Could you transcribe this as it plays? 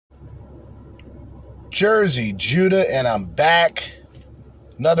Jersey Judah, and I'm back.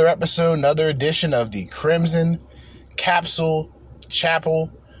 Another episode, another edition of the Crimson Capsule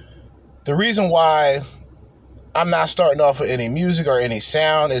Chapel. The reason why I'm not starting off with any music or any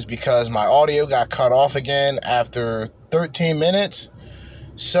sound is because my audio got cut off again after 13 minutes.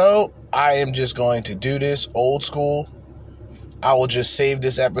 So I am just going to do this old school. I will just save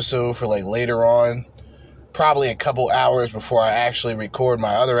this episode for like later on, probably a couple hours before I actually record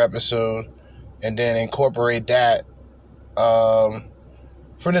my other episode, and then incorporate that for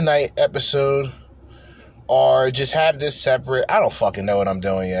the night episode, or just have this separate. I don't fucking know what I'm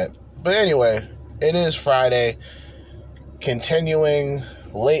doing yet. But anyway, it is Friday, continuing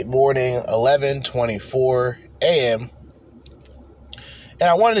late morning, 11:24 a.m. And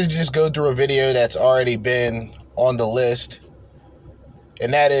I wanted to just go through a video that's already been on the list.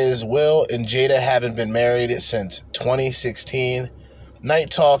 And that is Will and Jada haven't been married since 2016.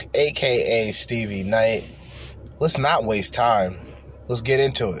 Night Talk, a.k.a. Stevie Knight. Let's not waste time. Let's get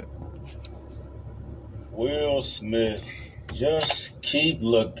into it. Will Smith just keep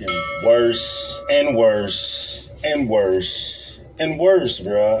looking worse and worse and worse and worse,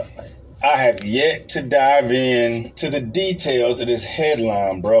 bro. I have yet to dive in to the details of this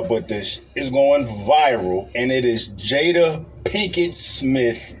headline, bro, but this is going viral, and it is Jada Pinkett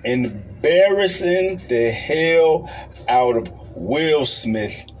Smith embarrassing the hell out of Will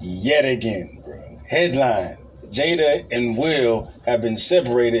Smith yet again, bro. Headline: Jada and Will have been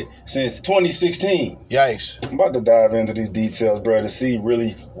separated since 2016. Yikes. I'm about to dive into these details, bro, to see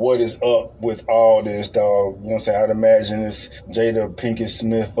really what is up with all this, dog. You know what I'm saying? I'd imagine this Jada Pinkett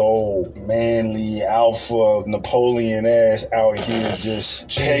Smith, old manly alpha Napoleon ass out here just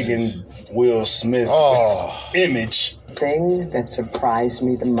taking Will Smith's image. Thing that surprised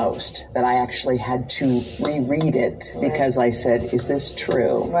me the most, that I actually had to reread it because I said, is this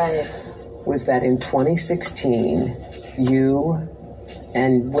true? Right. Was that in 2016, you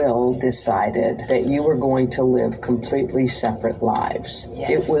and Will decided that you were going to live completely separate lives. Yes.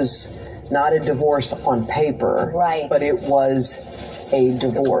 It was not a divorce on paper, right, but it was a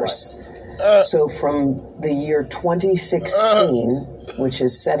divorce. So from the year 2016, which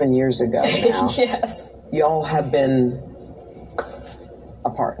is 7 years ago now, yes, y'all have been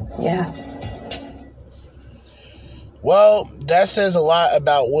apart. Yeah. Well, that says a lot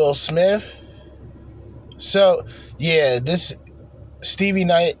about Will Smith. So, yeah, this Stevie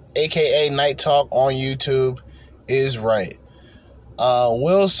Knight, a.k.a. Night Talk on YouTube, is right.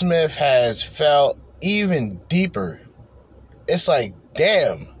 Will Smith has felt even deeper. It's like,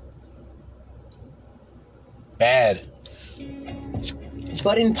 damn. Bad.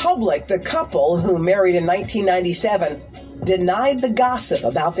 But in public, the couple, who married in 1997, denied the gossip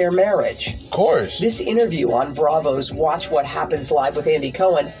about their marriage. Of course. This interview on Bravo's Watch What Happens Live with Andy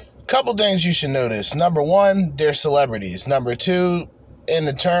Cohen. Couple things you should notice. Number one, they're celebrities. Number two, in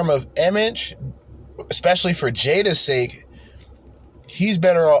the term of image, especially for Jada's sake, she's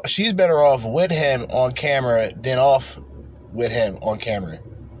better off with him on camera than off with him on camera.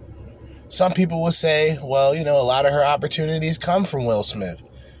 Some people will say, well, you know, a lot of her opportunities come from Will Smith.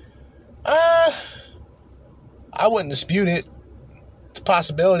 I wouldn't dispute it. It's a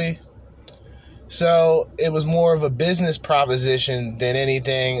possibility. So it was more of a business proposition than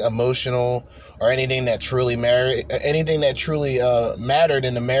anything emotional or anything that truly mattered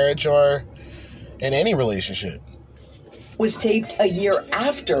in a marriage or in any relationship. Was taped a year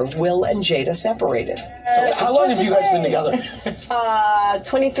after Will and Jada separated. So how long have you guys been together?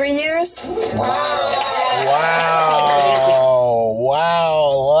 23 years. Wow,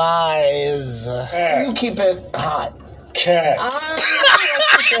 lies. You keep it hot. Cat.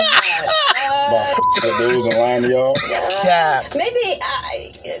 Those in line, y'all. Cat. Maybe,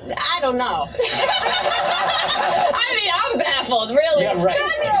 I don't know. I mean, I'm baffled, really. Yeah, right.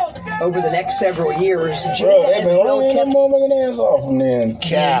 Over the next several years, Bro, Jada they've and been Will laying that kept... motherfucking ass off from then.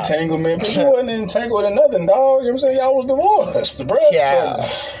 Cap. Entanglement. But you wasn't entangled with nothing, dog. You know what I'm saying? Y'all was divorced, bro. Yeah.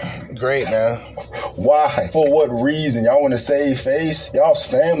 Great, man. Why? For what reason? Y'all want to save face? Y'all's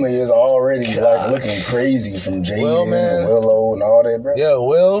family is already like looking crazy from Jaden and Willow and all that, bro. Yeah,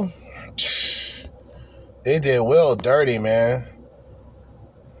 Will. They did Will dirty, man.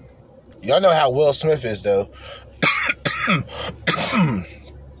 Y'all know how Will Smith is, though.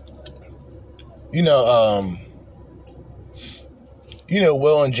 You know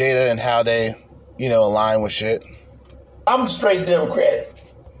Will and Jada and how they, align with shit. I'm straight Democrat.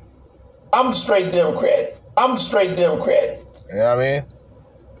 I'm straight Democrat. I'm straight Democrat. You know what I mean?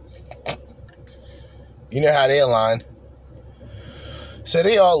 You know how they align. So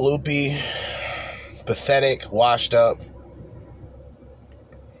they all loopy, pathetic, washed up.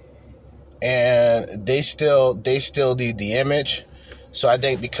 And and they still need the image. So I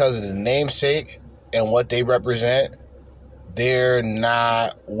think because of the namesake and what they represent, they're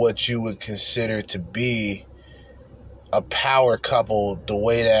not what you would consider to be a power couple the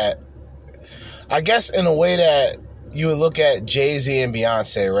way that, I guess in a way that you would look at Jay-Z and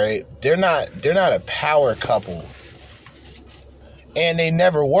Beyonce, right? They're not a power couple. And they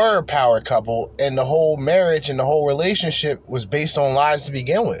never were a power couple, and the whole marriage and the whole relationship was based on lies to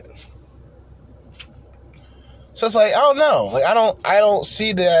begin with. So it's like, I don't know. Like I don't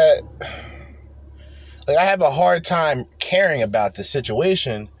see that. Like I have a hard time caring about the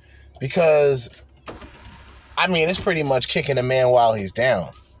situation because I mean it's pretty much kicking a man while he's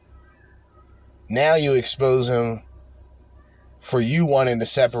down. Now you expose him for you wanting to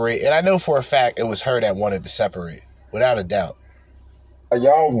separate, and I know for a fact it was her that wanted to separate, without a doubt.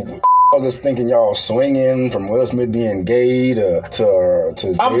 Y'all motherfuckers thinking y'all swinging from Will Smith being gay to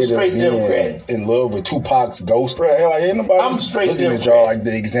I'm Jada straight being Democrat. in love with Tupac's ghost, bro. Hell, like ain't nobody I'm straight looking at Democrat. y'all like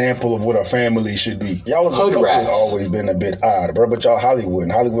the example of what a family should be. Y'all as a Hood couple rats. has always been a bit odd, bro. But y'all Hollywood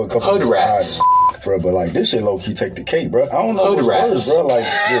couple Hood is rats. odd, bro. But like this shit low key take the cake, bro. I don't know Hood what's rats. worse, bro. Like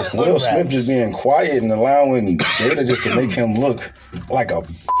just Will Hood Smith rats. just being quiet and allowing Jada just to make him look like a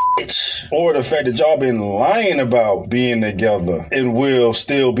bitch, or the fact that y'all been lying about being together and Will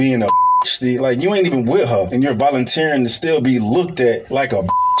still being a bitch. Like you ain't even with her and you're volunteering to still be looked at like a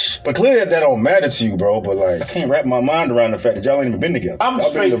bitch. But clearly that don't matter to you, bro. But like I can't wrap my mind around the fact that y'all ain't even been together. I'm y'all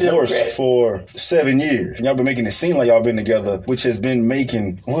straight been divorced Democrat. for 7 years. And y'all been making it seem like y'all been together, which has been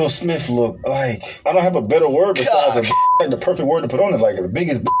making Will Smith look like, I don't have a better word besides a like the perfect word to put on it, like the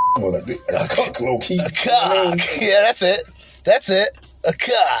biggest well, like a cuck, low key. A cock. Yeah, that's it. That's it. A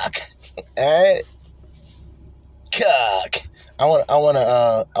cock. All right. Cock. I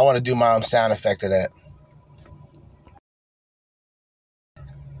want to do my own sound effect of that.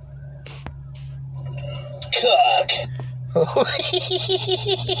 Cock.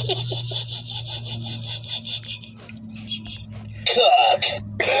 Cock.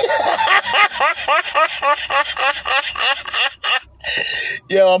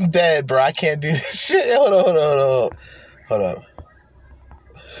 Yo, I'm dead, bro. I can't do this shit. Hold up.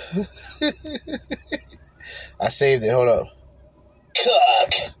 I saved it. Hold up.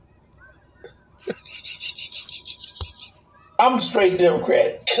 Cock. I'm straight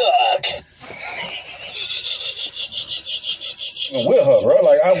Democrat. Cock. With her, bro.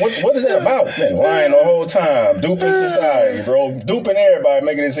 Like, what is that about? Man, lying the whole time, duping society, bro. Duping everybody,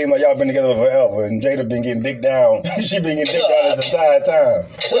 making it seem like y'all been together forever. And Jada been getting dick down. She been getting dick down this entire time.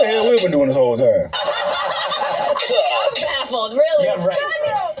 What the hell we been doing this whole time? I'm baffled, really. Yeah,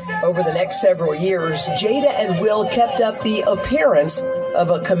 right. Over the next several years, Jada and Will kept up the appearance of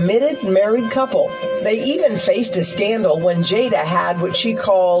a committed married couple. They even faced a scandal when Jada had what she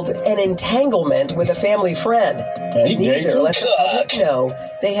called an entanglement with a family friend. He gay Neither too? let the public know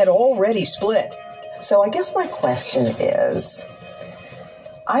they had already split. So I guess my question is,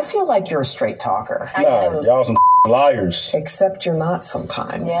 I feel like you're a straight talker, Nah, y'all some liars. except you're not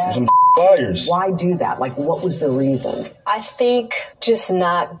sometimes. Yeah. Some liars. Why do that? Like, what was the reason? I think just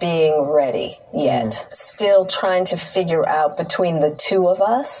not being ready yet. Still trying to figure out between the two of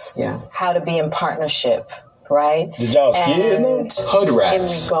us Yeah. how to be in partnership, right? Did y'all's kids know? And Hood in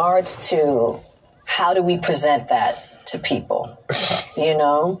rats. regards to how do we present that to people, you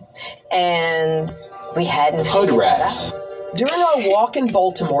know? And we hadn't Hood figured that rats. out. During our walk in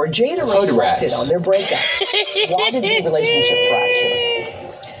Baltimore, Jada Hood reflected rats. on their breakup. Why did the relationship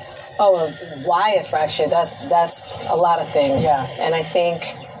fracture? Oh, why it fractured? That's a lot of things. Yeah. And I think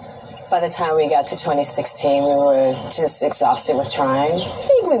by the time we got to 2016, we were just exhausted with trying. I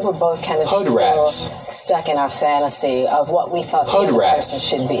think we were both kind of Hood still rats. stuck in our fantasy of what we thought the Hood other rats.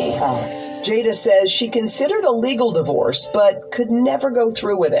 person should be. Jada says she considered a legal divorce, but could never go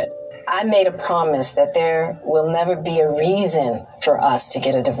through with it. I made a promise that there will never be a reason for us to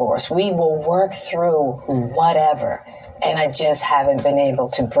get a divorce. We will work through whatever. And I just haven't been able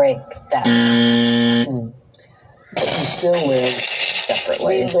to break that. But you still live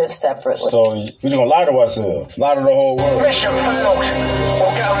separately. We live separately. So we just gonna lie to ourselves. Lie to the whole world. Mission failed. We'll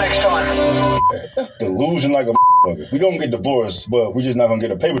get them next time. That's delusion like a motherfucker. We gonna get divorced, but we just not gonna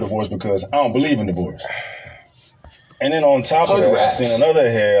get a paper divorce because I don't believe in divorce. And then on top of Hood that, rats. I seen another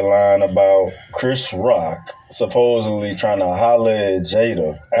headline about Chris Rock supposedly trying to holler at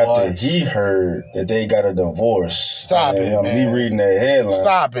Jada after What? he heard that they got a divorce. Stop And, it, man. Me reading that headline.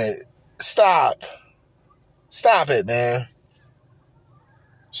 Stop it. Stop it, man.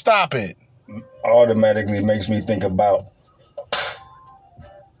 Stop it. Automatically makes me think about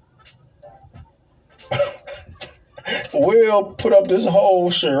Will put up this whole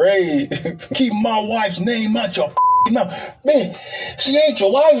charade. Keep my wife's name out your mouth. Man, she ain't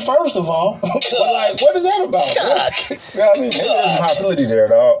your wife, first of all. But like, what is that about? You know what I mean? Maybe there's some hostility there,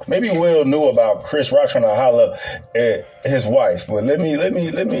 dog. Maybe Will knew about Chris Rock trying to holler at his wife. But let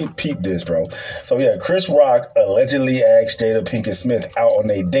me peep this, bro. So yeah, Chris Rock allegedly asked Jada Pinkett Smith out on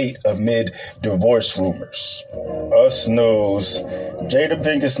a date amid divorce rumors. Us News. Jada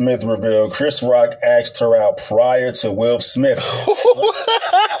Pinkett Smith revealed Chris Rock asked her out prior to Will Smith.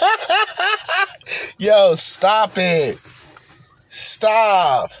 Yo, stop it.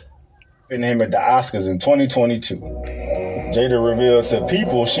 Stop. And him at the Oscars in 2022. Jada revealed to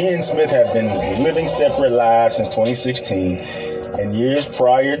People she and Smith have been living separate lives since 2016, and years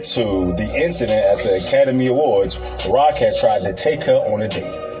prior to the incident at the Academy Awards, Rock had tried to take her on a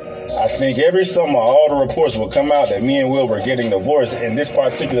date. I think every summer all the reports would come out that me and Will were getting divorced, and this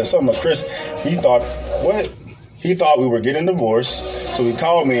particular summer, Chris, he thought we were getting divorced, so he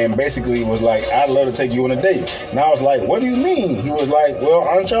called me and basically was like, I'd love to take you on a date. And I was like, what do you mean? He was like, well,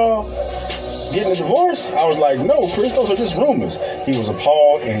 aren't y'all getting a divorce? I was like, no, Chris, those are just rumors. He was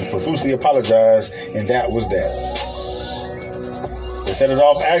appalled and he profusely apologized, and that was that. They set it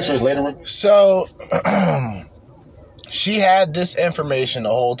off. Actress later. So, she had this information the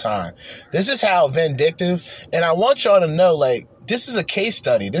whole time. This is how vindictive, and I want y'all to know, like, this is a case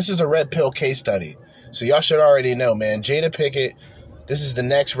study. This is a red pill case study. So y'all should already know, man. Jada Pinkett, this is the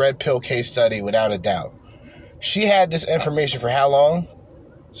next red pill case study without a doubt. She had this information for how long?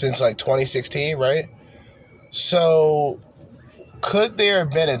 Since like 2016, right? So could there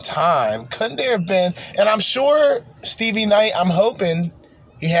have been a time? Couldn't there have been? And I'm sure Stevie Knight, I'm hoping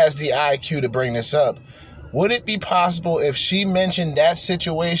he has the IQ to bring this up. Would it be possible if she mentioned that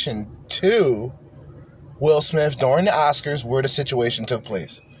situation to Will Smith during the Oscars where the situation took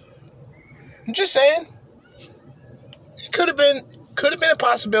place? I'm just saying. It could have been a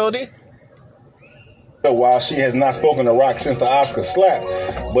possibility. While she has not spoken to Rock since the Oscar slap,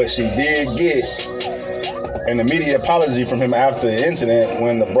 but she did get an immediate apology from him after the incident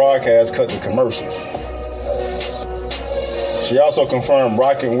when the broadcast cut the commercials. She also confirmed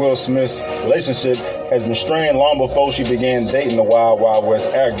Rock and Will Smith's relationship has been strained long before she began dating the Wild Wild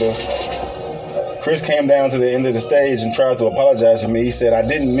West actor. Chris came down to the end of the stage and tried to apologize to me. He said, I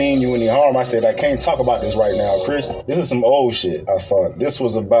didn't mean you any harm. I said, I can't talk about this right now, Chris. This is some old shit, I thought. This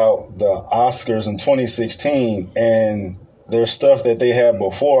was about the Oscars in 2016, and there's stuff that they had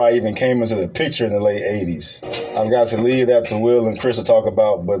before I even came into the picture in the late 80s. I've got to leave that to Will and Chris to talk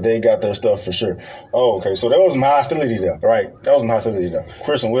about, but they got their stuff for sure. Oh, okay, so there was some hostility there, right? That was some hostility there.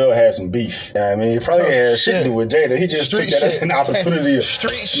 Chris and Will had some beef. You know what I mean, it probably had shit to do with Jada. He just took that as an opportunity to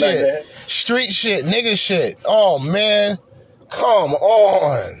street shit. Street shit, nigga shit. Oh, man. Come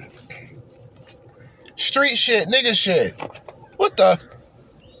on. Street shit, nigga shit. What the?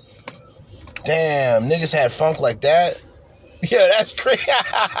 Damn, niggas had funk like that? Yeah, that's crazy.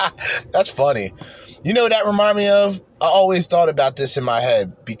 That's funny. You know what that remind me of? I always thought about this in my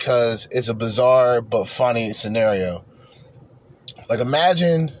head because it's a bizarre but funny scenario. Like,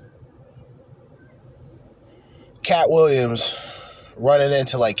 imagine Cat Williams running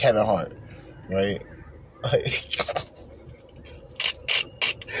into, like, Kevin Hart, right? Like,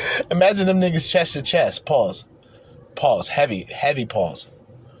 imagine them niggas chest to chest. Pause. Heavy pause.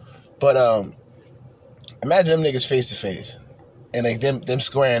 But, imagine them niggas face to face. And like them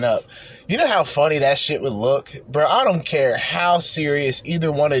squaring up. You know how funny that shit would look? Bro, I don't care how serious either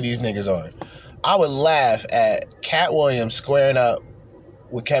one of these niggas are. I would laugh at Cat Williams squaring up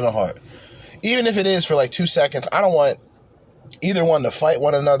with Kevin Hart. Even if it is for like 2 seconds, I don't want either one to fight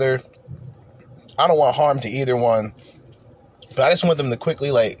one another. I don't want harm to either one. But I just want them to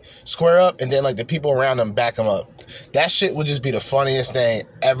quickly like square up and then like the people around them back them up. That shit would just be the funniest thing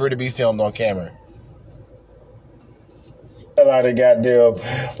ever to be filmed on camera. A lot of goddamn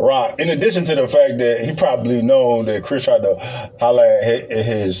Rock. In addition to the fact that he probably known that Chris tried to holler at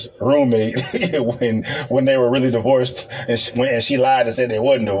his roommate when they were really divorced, and she lied and said they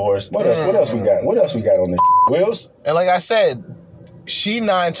wasn't divorced. What else we got? What else we got on this? Wills? And like I said, she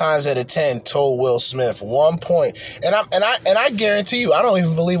 9 times out of 10 told Will Smith 1 point, and I guarantee you, I don't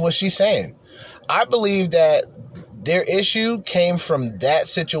even believe what she's saying. I believe that their issue came from that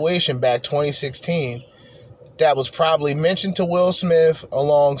situation back 2016. That was probably mentioned to Will Smith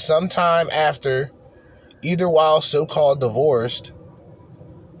along sometime after, either while so-called divorced.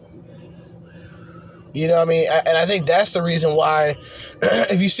 You know what I mean? And I think that's the reason why,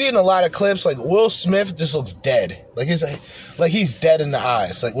 if you see in a lot of clips, like Will Smith just looks dead. Like he's dead in the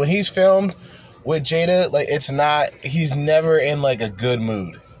eyes. Like when he's filmed with Jada, like he's never in like a good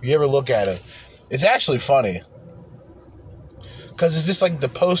mood. You ever look at him? It's actually funny. Because it's just like the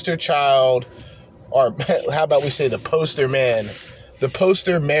poster child, or how about we say the poster man, the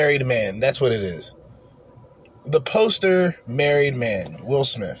poster married man. That's what it is. The poster married man, Will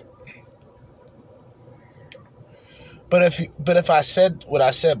Smith. But if I said what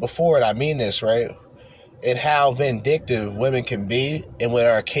I said before, and I mean this, right? And how vindictive women can be, and with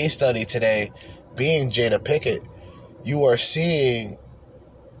our case study today being Jada Pickett, you are seeing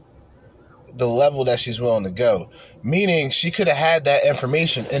the level that she's willing to go. Meaning she could have had that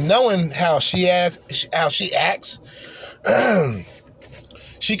information, and knowing how she acts,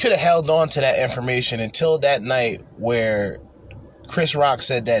 she could have held on to that information until that night where Chris Rock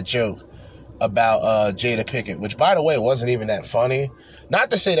said that joke about Jada Pickett, which, by the way, wasn't even that funny. Not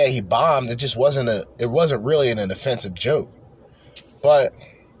to say that he bombed, it just wasn't really an offensive joke. But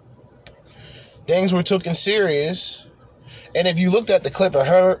things were taken serious, and if you looked at the clip of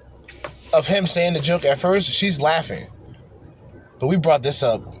him saying the joke at first, she's laughing. But we brought this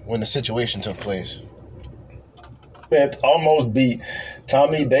up when the situation took place. Beth almost beat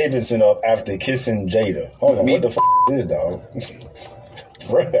Tommy Davidson up after kissing Jada. Hold on, what the is this, dog?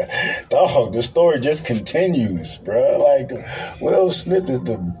 Bruh, dog, the story just continues, bruh. Like, Will Smith is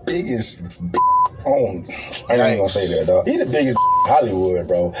the biggest on. I ain't gonna say that, dog. He the biggest Hollywood,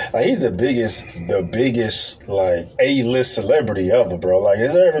 bro. Like, he's the biggest, like, A-list celebrity ever, bro. Like,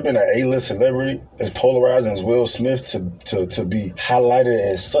 has there ever been an A-list celebrity as polarizing as Will Smith to be highlighted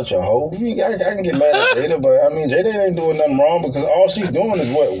as such a hoe? I mean, I can get mad at Jada, but I mean, Jada ain't doing nothing wrong because all she's doing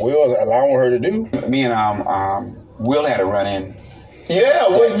is what Will is allowing her to do. Me and Will had a run-in. Yeah,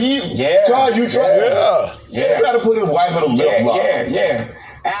 well, you tried to put his wife in a lip lock. Yeah.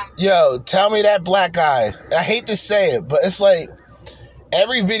 Yo, tell me that black guy. I hate to say it, but it's like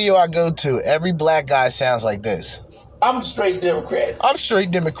every video I go to, every black guy sounds like this. I'm straight Democrat. I'm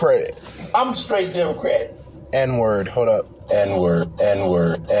straight Democrat. I'm straight Democrat. N-word. Hold up. N-word.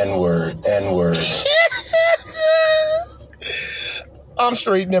 N-word. N-word. N-word. I'm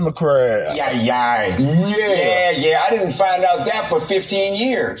straight Democrat. Yeah. I didn't find out that for 15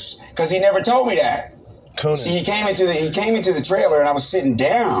 years because he never told me that. Conan. See, he came into the trailer and I was sitting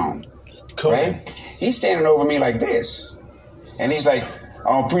down. Conan. Right? He's standing over me like this, and he's like, "I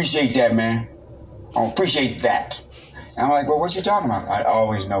don't appreciate that, man. I don't appreciate that." And I'm like, "Well, what you talking about?" I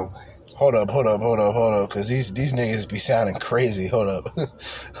always know. Hold up, because these niggas be sounding crazy. Hold up. Hold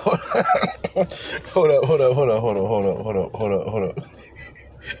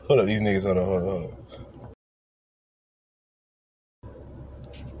up, these niggas, hold up.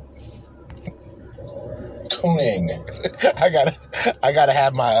 Cooning. I gotta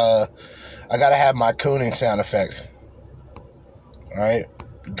have my cooning sound effect. Alright?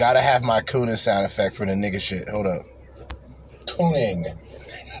 Gotta have my cooning sound effect for the nigga shit. Hold up. Cooning.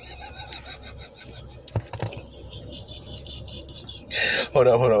 Hold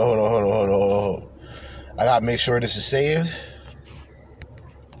up. I gotta make sure this is saved.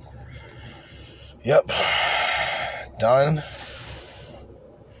 Yep. Done.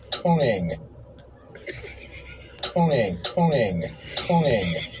 Cooning.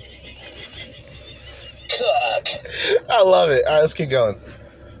 Cook. I love it. All right, let's keep going.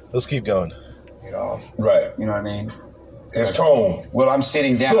 Get off. Right. You know what I mean? His tone. Well, I'm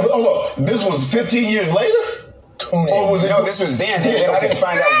sitting down. So, hold on. This was 15 years later? Cooning. Or was it? No, this was then. I didn't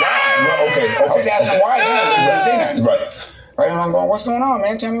find out why. Well, okay. I was asking why then. He didn't say nothing. Right. Right, and I'm going, what's going on,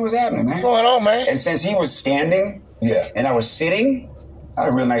 man? Tell me what's happening, man. What's going on, man? And since he was standing, and I was sitting, I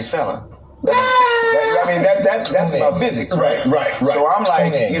was a real nice fella. I mean, that's about physics, right? Right. So I'm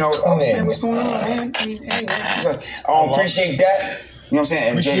like, man, what's going on, man? So, I don't appreciate that. You know what I'm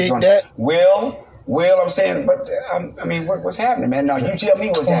saying? And Jay's going, Will, I'm saying, but I mean, what's happening, man? Now you tell me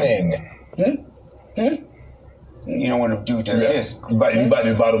what's happening. You don't want to do this. You bite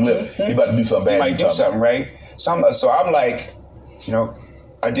his bottom lip. He about to do something bad. He might do something, right? So I'm like,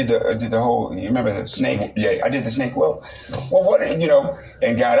 I did the whole. You remember the snake? Yeah. I did the snake. Well, what? And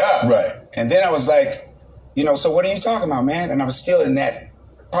got up. Right. And then I was like, so what are you talking about, man? And I was still in that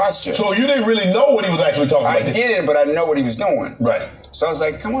posture. So you didn't really know what he was actually talking about. I didn't, but I know what he was doing. Right. So I was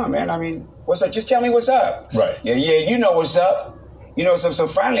like, come on, man. I mean, what's up? Just tell me what's up. Right. Yeah. You know what's up. So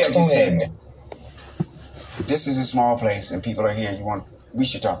finally I just said, this is a small place and people are here. We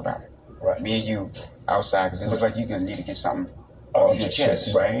should talk about it. Right. Me and you outside because it looks like you're gonna need to get something off your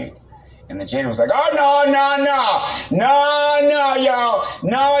chest, right? And then Jada was like, oh, no,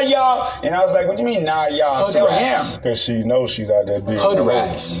 y'all. And I was like, what do you mean, nah, y'all? Hood Tell rats. him. Because she knows she's out there being Hood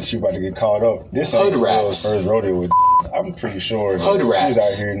rats. She about to get caught up. This ain't Will's first rodeo with I'm pretty sure that Hood she was rats.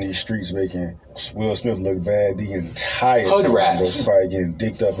 out here in these streets making Will Smith look bad the entire Hood time. rats. She probably getting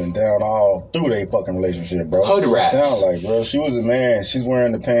dicked up and down all through their fucking relationship, bro. Hood rats. Sound like, bro. She was a man. She's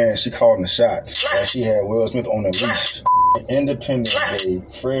wearing the pants. She calling the shots. And she had Will Smith on a leash. Independence Day,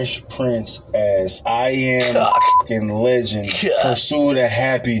 Fresh Prince as I Am fucking Legend, Pursuit of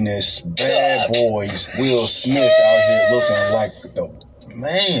Happiness, Bad Boys, Will Smith out here looking like the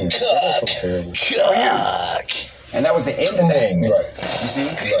man. That's so terrible. And that was the end of that. Right. You see?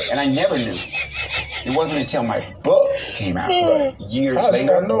 Right. And I never knew. It wasn't until my book came out, years How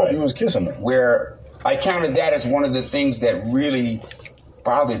later. did I know you was kissing her? Where I counted that as one of the things that really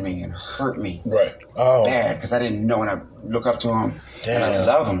bothered me and hurt me bad, because I didn't know, and I look up to him and I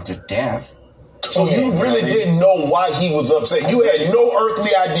love him to death. So you really didn't know why he was upset. You had no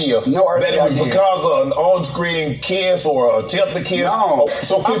earthly idea that it was because of an on-screen kiss or an attempt to kiss. No.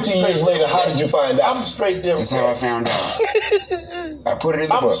 So 15 years later, how did you find out? I'm a straight Democrat. That's how I found out. I put it in the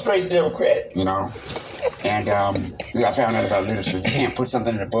book. I'm a straight Democrat. You know? And I found out about literature. You can't put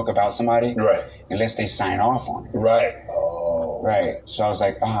something in a book about somebody unless they sign off on it. Right. Oh. Right. So I was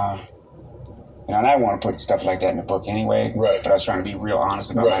like, you know, and I didn't want to put stuff like that in the book anyway. Right. But I was trying to be real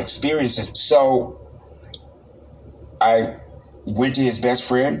honest about my experiences. So I went to his best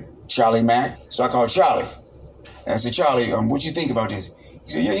friend, Charlie Mack. So I called Charlie. And I said, Charlie, what'd you think about this?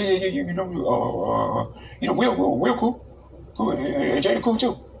 He said, yeah, you know, Will cool. Cool. And Jada cool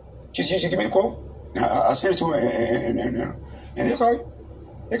too. Just give me the quote. And I sent it to him, and they'll call you.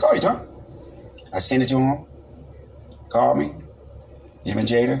 They call you, Tom. I sent it to him. Called me. Him and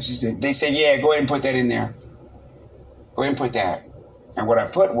Jada. They said, yeah, go ahead and put that in there. Go ahead and put that. And what I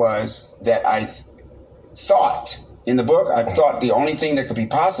put was that I thought, in the book, I thought the only thing that could be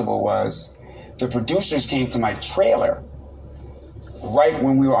possible was the producers came to my trailer right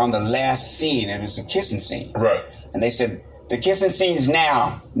when we were on the last scene, and it was a kissing scene. Right. And they said, the kissing scene's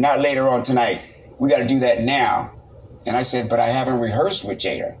now, not later on tonight. We got to do that now. And I said, but I haven't rehearsed with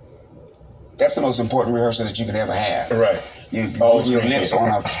Jada. That's the most important rehearsal that you could ever have. Right. You put your lips on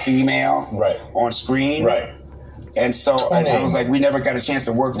a female on screen. Right. And so I was like, we never got a chance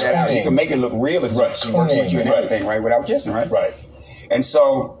to work that out. You can make it look real if she works with you and everything, right? Without kissing, right? Right. And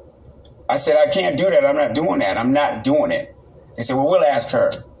so I said, I can't do that. I'm not doing that. I'm not doing it. They said, well, we'll ask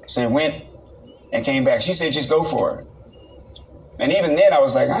her. So I went and came back. She said, just go for it. And even then I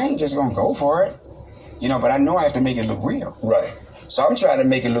was like, I ain't just going to go for it. You know, but I know I have to make it look real. Right. So I'm trying to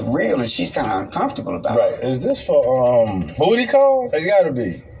make it look real, and she's kind of uncomfortable about it. Right. Is this for booty call? It's got to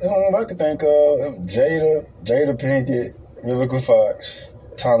be. That's the only one I can think of. Jada Pinkett, Vivica Fox,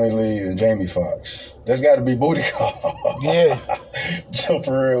 Tommy Lee, and Jamie Foxx. That's got to be booty call. Yeah. So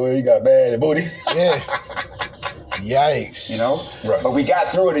for real, well, you got bad at booty. Yeah. Yikes. You know? Right. But we got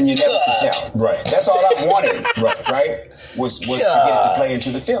through it, and you never could tell. Right. That's all I wanted. Right. Was to get it to play into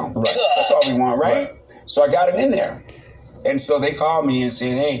the film. Right. That's all we want, right? So I got it in there. And so they called me and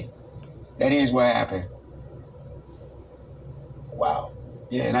said, hey, that is what happened. Wow.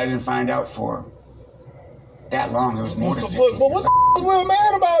 Yeah, and I didn't find out for that long. It was more than 15 years. But what the Will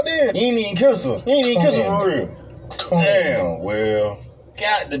mad about then? He ain't even kiss her. He ain't even kiss her for real. Damn, Will.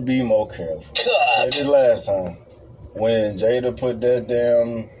 Got to be more careful. Like this last time, when Jada put that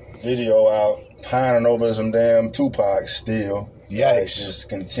damn video out, pining over some damn Tupac still. Yikes. Just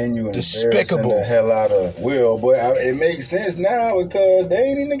continuing embarrassing the hell out of Will. But it makes sense now because they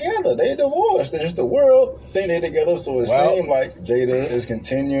ain't even together. They divorced. It's just the world think they together. So it seems like Jada is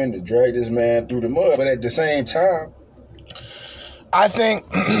continuing to drag this man through the mud. But at the same time, I think,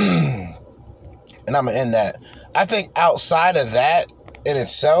 and I'm going to end that, I think outside of that in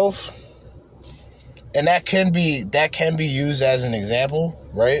itself, and that can be used as an example,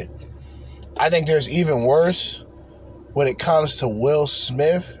 right? I think there's even worse when it comes to Will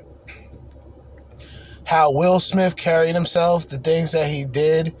Smith, how Will Smith carried himself, the things that he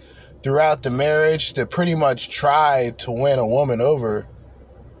did throughout the marriage to pretty much try to win a woman over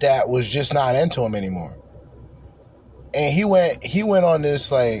that was just not into him anymore. And he went on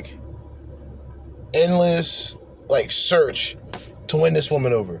this like endless like search to win this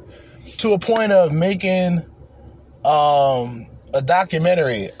woman over, to a point of making a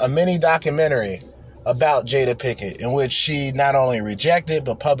mini documentary about Jada Pinkett, in which she not only rejected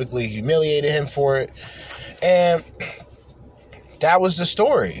but publicly humiliated him for it. And that was the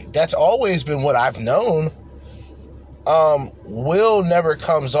story. That's always been what I've known. Will never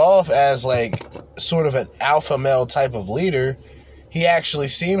comes off as like sort of an alpha male type of leader. he actually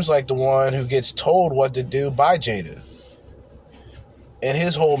seems like the one who gets told what to do by Jada. And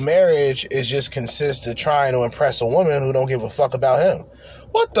his whole marriage is just consists of trying to impress a woman who don't give a fuck about him.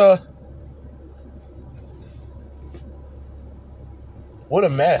 What the? What a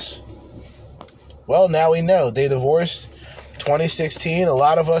mess. Well, now we know. They divorced 2016. A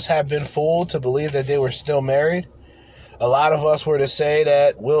lot of us have been fooled to believe that they were still married. A lot of us were to say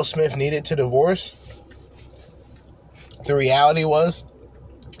that Will Smith needed to divorce. The reality was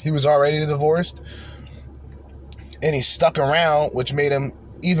he was already divorced. And he stuck around, which made him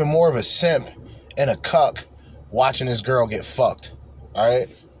even more of a simp and a cuck watching his girl get fucked. Alright?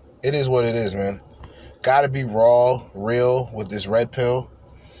 It is what it is, man. Gotta be raw, real with this red pill.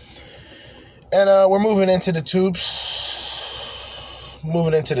 And we're moving into the tubes. The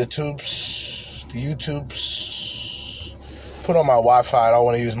YouTubes. Put on my Wi-Fi. I don't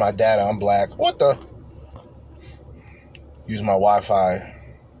want to use my data. I'm black. What the? Use my Wi-Fi.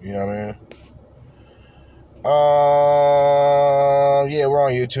 You know what I mean? Yeah, we're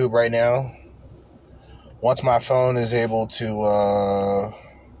on YouTube right now. Once my phone is able to,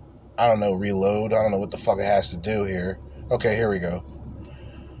 I don't know, reload. I don't know what the fuck it has to do here. Okay, here we go.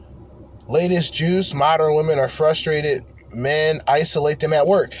 Latest juice. Modern women are frustrated. Men isolate them at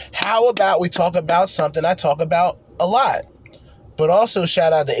work. How about we talk about something I talk about a lot? But also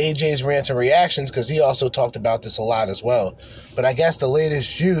shout out to AJ's Rants and Reactions because he also talked about this a lot as well. But I guess the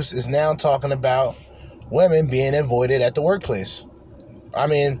latest juice is now talking about women being avoided at the workplace. I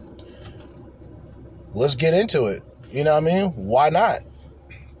mean, let's get into it. You know what I mean? Why not?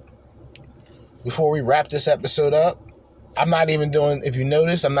 Before we wrap this episode up, I'm not even doing, if you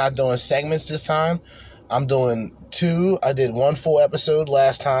notice, I'm not doing segments this time. I'm doing 2. I did 1 full episode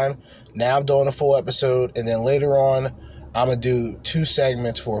last time. Now I'm doing a full episode. And then later on, I'm going to do 2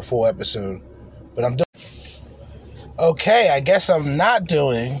 segments for a full episode. But I'm doing... Okay, I guess I'm not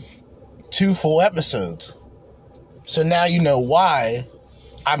doing 2 full episodes. So now you know why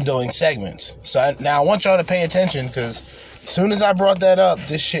I'm doing segments. So now I want y'all to pay attention because as soon as I brought that up,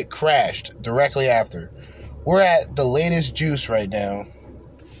 this shit crashed directly after. We're at the latest juice right now.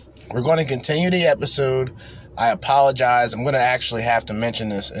 We're going to continue the episode. I apologize. I'm going to actually have to mention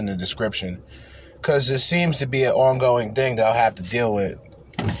this in the description because this seems to be an ongoing thing that I'll have to deal with.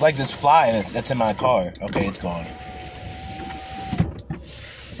 Like this fly that's in my car. Okay, it's gone.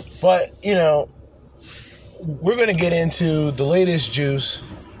 But, you know, we're going to get into the latest juice.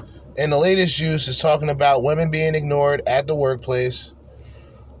 And the latest juice is talking about women being ignored at the workplace.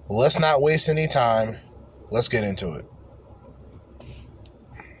 Let's not waste any time. Let's get into it.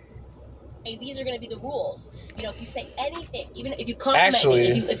 Hey, these are going to be the rules. You know, if you say anything, even if you compliment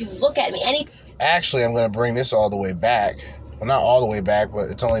me, if you look at me, Actually, I'm going to bring this all the way back. Well, not all the way back, but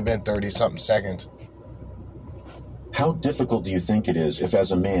it's only been 30-something seconds. How difficult do you think it is if,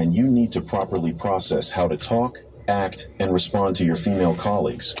 as a man, you need to properly process how to talk, act, and respond to your female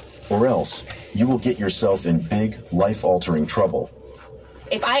colleagues? Or else, you will get yourself in big, life-altering trouble.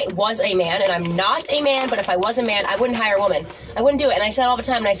 If I was a man, and I'm not a man, but if I was a man, I wouldn't hire a woman. I wouldn't do it. And I say it all the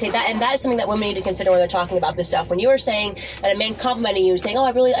time, and I say that, and that is something that women need to consider when they're talking about this stuff. When you are saying that a man complimenting you, saying, I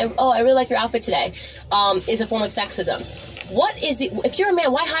really like your outfit today, is a form of sexism. What is if you're a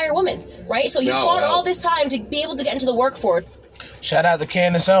man, why hire a woman, right? So you fought all this time to be able to get into the workforce. Shout out to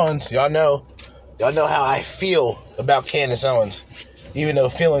Candace Owens. Y'all know how I feel about Candace Owens, even though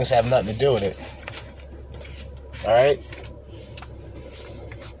feelings have nothing to do with it. All right?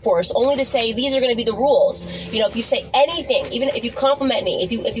 Force only to say these are going to be the rules. You know, if you say anything, even if you compliment me,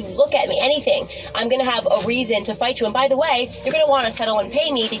 if you look at me, anything, I'm going to have a reason to fight you. And by the way, you're going to want to settle and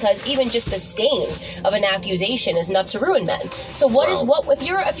pay me because even just the stain of an accusation is enough to ruin men. So if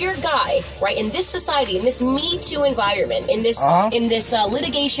you're a guy, right, in this society, in this Me Too environment, in this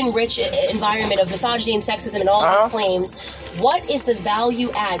litigation rich environment of misogyny and sexism and all these claims, what is the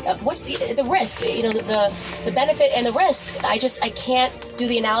value add? What's the risk? You know, the benefit and the risk. I can't do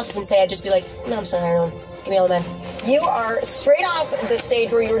the analysis and say, I'd just be like, no, I'm sorry, no, give me all the men. You are straight off the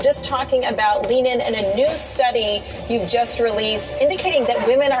stage where you were just talking about Lean In and a new study you've just released indicating that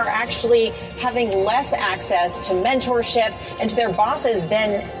women are actually having less access to mentorship and to their bosses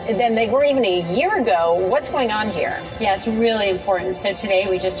than they were even a year ago. What's going on here? Yeah, it's really important. So today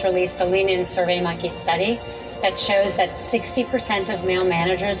we just released a Lean In SurveyMonkey study that shows that 60% of male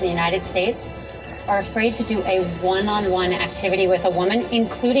managers in the United States are afraid to do a one-on-one activity with a woman,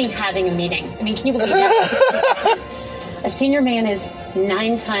 including having a meeting. I mean, can you believe that? A senior man is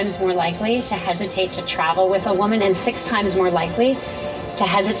 9 times more likely to hesitate to travel with a woman and 6 times more likely to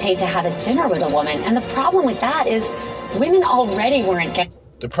hesitate to have a dinner with a woman. And the problem with that is women already weren't getting...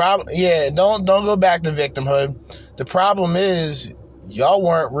 The problem, don't go back to victimhood. The problem is y'all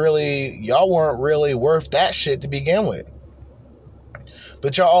weren't really worth that shit to begin with.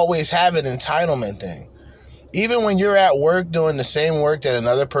 But y'all always have an entitlement thing. Even when you're at work doing the same work that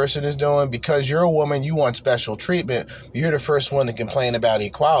another person is doing, because you're a woman, you want special treatment. You're the first one to complain about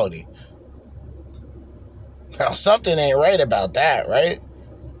equality. Now, something ain't right about that, right?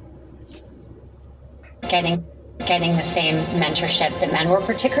 Getting the same mentorship that men were,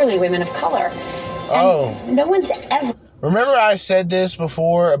 particularly women of color. And no one's ever... Remember I said this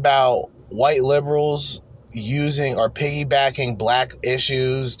before about white liberals using or piggybacking black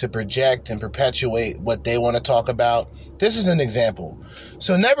issues to project and perpetuate what they want to talk about? This is an example.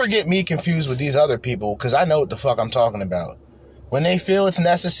 So never get me confused with these other people, because I know what the fuck I'm talking about. When they feel it's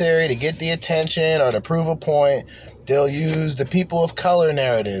necessary to get the attention or to prove a point, they'll use the people of color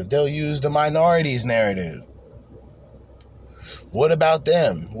narrative. They'll use the minorities narrative. What about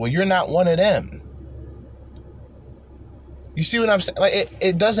them? Well, you're not one of them. You see what I'm saying? Like,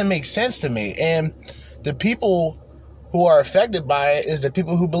 it doesn't make sense to me. And the people who are affected by it is the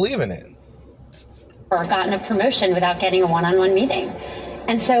people who believe in it. Or gotten a promotion without getting a one-on-one meeting.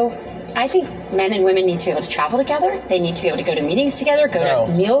 And so I think men and women need to be able to travel together. They need to be able to go to meetings together, go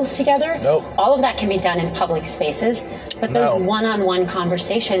to meals together. Nope. All of that can be done in public spaces. But those one-on-one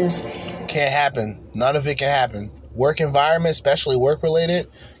conversations... Can't happen. None of it can happen. Work environment, especially work-related,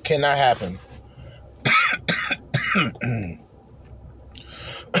 cannot happen.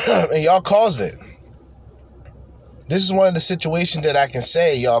 And y'all caused it. This is one of the situations that I can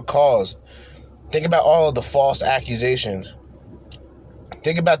say y'all caused. Think about all of the false accusations.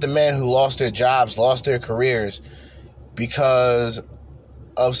 Think about the men who lost their jobs, lost their careers because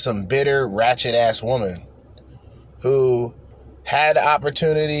of some bitter, ratchet-ass woman who had the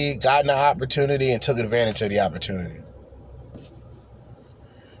opportunity, gotten the opportunity, and took advantage of the opportunity.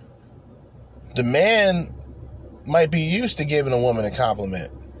 The man might be used to giving a woman a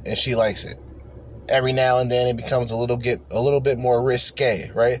compliment, and she likes it. Every now and then it becomes a little bit more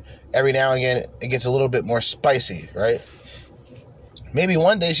risque, right? Every now and again it gets a little bit more spicy, right? Maybe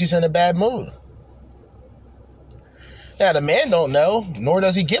one day she's in a bad mood. Now the man don't know, nor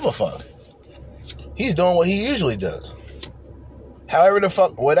does he give a fuck. He's doing what he usually does. However the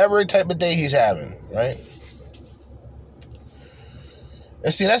fuck, whatever type of day he's having, right?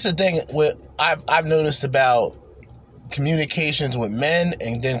 And see, that's the thing I've noticed about communications with men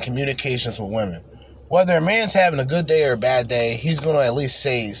and then communications with women. Whether a man's having a good day or a bad day, he's going to at least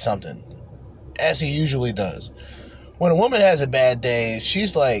say something, as he usually does. When a woman has a bad day,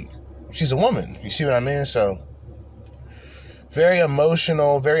 she's a woman. You see what I mean? So, very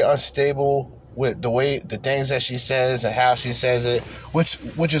emotional, very unstable with the things that she says and how she says it,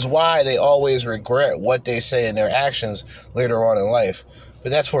 which is why they always regret what they say in their actions later on in life.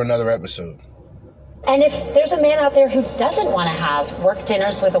 But that's for another episode. And if there's a man out there who doesn't want to have work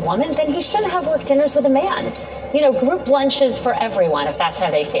dinners with a woman, then he shouldn't have work dinners with a man. You know, group lunches for everyone, if that's how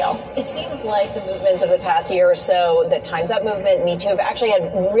they feel. It seems like the movements of the past year or so, the Time's Up movement, Me Too, have actually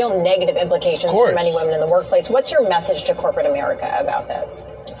had real negative implications for many women in the workplace. What's your message to corporate America about this?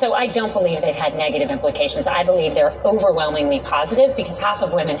 So I don't believe they've had negative implications. I believe they're overwhelmingly positive because half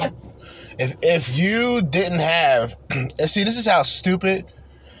of women have... If you didn't have... And see, this is how stupid...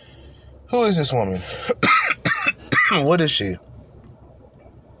 Who is this woman? What is she?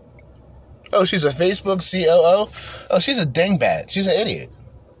 Oh, she's a Facebook COO? Oh, she's a dingbat. She's an idiot.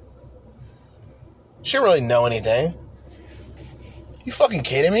 She don't really know anything. You fucking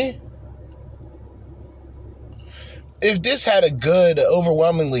kidding me? If this had a good,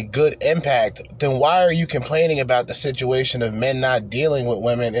 overwhelmingly good impact, then why are you complaining about the situation of men not dealing with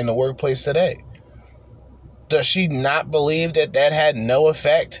women in the workplace today? Does she not believe that had no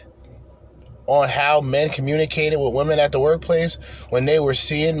effect on how men communicated with women at the workplace when they were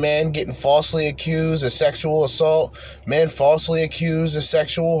seeing men getting falsely accused of sexual assault, men falsely accused of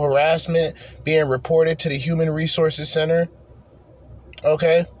sexual harassment being reported to the Human Resources Center?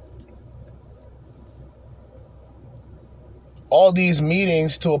 Okay? All these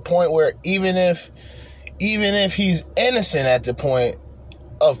meetings to a point where even if he's innocent at the point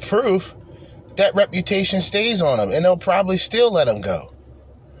of proof, that reputation stays on him and they'll probably still let him go.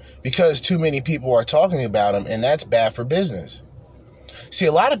 Because too many people are talking about him, and that's bad for business. See,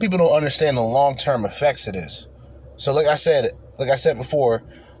 a lot of people don't understand the long-term effects of this. So like I said before,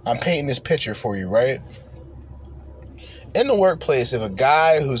 I'm painting this picture for you, right? In the workplace, if a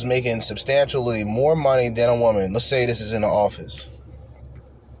guy who's making substantially more money than a woman, let's say this is in the office.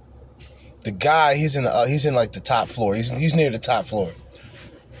 The guy, he's in like the top floor. He's near the top floor,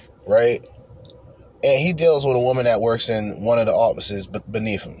 right? And he deals with a woman that works in one of the offices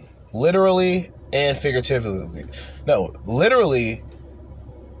beneath him. Literally and figuratively. No, literally,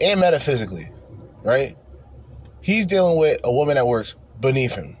 and metaphysically, right? He's dealing with a woman that works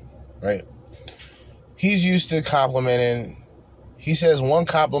beneath him, right? He's used to complimenting. He says one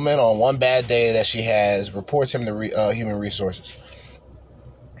compliment on one bad day that she has, reports him to human resources.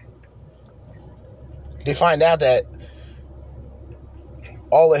 They find out that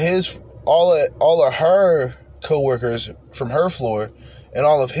all of her coworkers from her floor and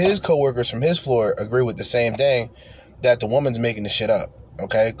all of his coworkers from his floor agree with the same thing, that the woman's making the shit up.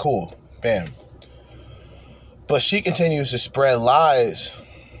 Okay, cool. Bam. But she continues to spread lies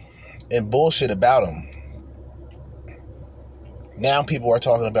and bullshit about him. Now people are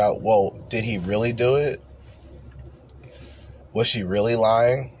talking about, well, did he really do it? Was she really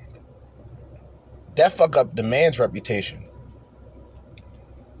lying? That fuck up the man's reputation.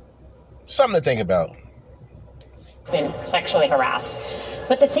 Something to think about. Been sexually harassed.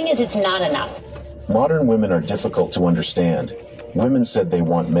 But the thing is, it's not enough. Modern women are difficult to understand. Women said they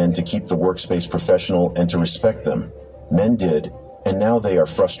want men to keep the workspace professional and to respect them. Men did, and now they are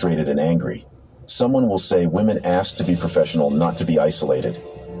frustrated and angry. Someone will say women asked to be professional, not to be isolated.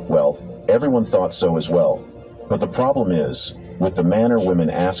 Well, everyone thought so as well. But the problem is, with the manner women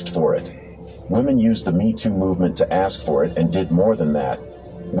asked for it. Women used the Me Too movement to ask for it and did more than that.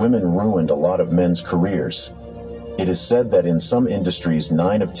 Women ruined a lot of men's careers. It is said that in some industries,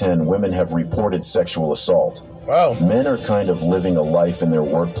 9 of 10 women have reported sexual assault. Wow. Men are kind of living a life in their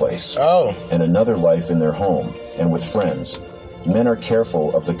workplace. And another life in their home and with friends. Men are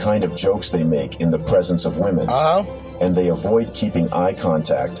careful of the kind of jokes they make in the presence of women. And they avoid keeping eye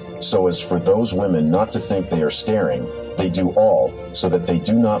contact, so as for those women not to think they are staring. They do all so that they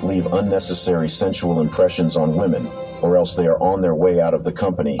do not leave unnecessary sensual impressions on women, or else they are on their way out of the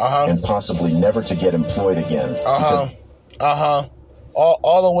company and possibly never to get employed again.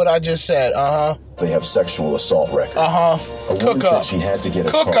 All of what I just said. They have sexual assault record. A woman Cook said up. she had to get a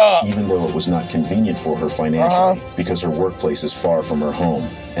Cook car up. even though it was not convenient for her financially because her workplace is far from her home.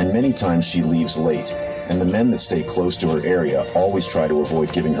 And many times she leaves late. And the men that stay close to her area always try to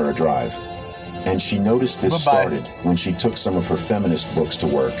avoid giving her a drive. And she noticed this started when she took some of her feminist books to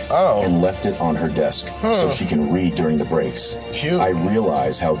work and left it on her desk so she can read during the breaks. Cute. I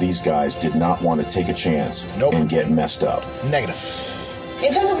realize how these guys did not want to take a chance and get messed up. Negative.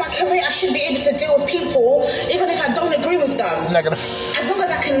 In terms of my career, I should be able to deal with people even if I don't agree with them. Negative. As long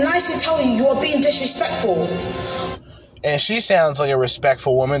as I can nicely tell you are being disrespectful. And she sounds like a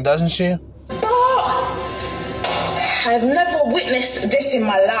respectful woman, doesn't she? I've never witnessed this in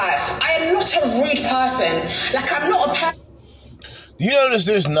my life. I am not a rude person. Like, I'm not a person. You notice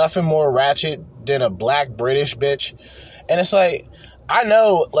there's nothing more ratchet than a black British bitch? And it's like, I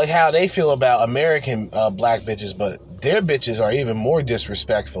know like how they feel about American black bitches, but their bitches are even more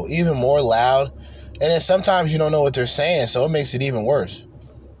disrespectful, even more loud. And then sometimes you don't know what they're saying, so it makes it even worse.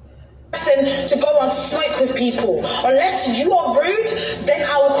 To go and smoke with people. Unless you are rude, then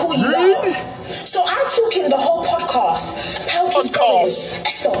I will call you out. So I'm talking the whole podcast. Podcast.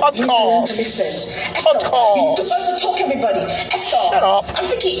 Esther, you need to learn to listen. Esther, you over-talk everybody. Esther, shut up. I'm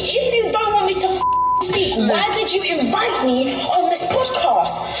thinking, if you don't want me to speak, why did you invite me on this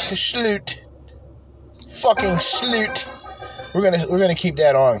podcast? Schloot. Fucking schloot. We're gonna keep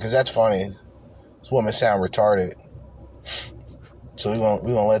that on because that's funny. This woman sound retarded. So we're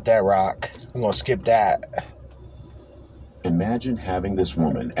gonna let that rock. We're gonna skip that. Imagine having this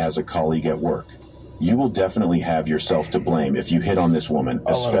woman as a colleague at work. You will definitely have yourself to blame if you hit on this woman,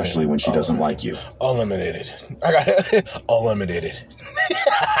 especially when she doesn't like you. Eliminated. I got it. Eliminated.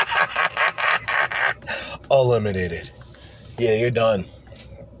 Eliminated. Yeah, you're done.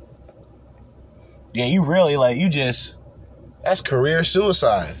 Yeah, you really that's career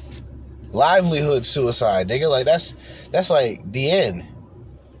suicide. Livelihood suicide, nigga. Like that's like the end.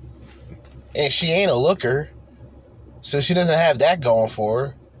 And she ain't a looker, so she doesn't have that going for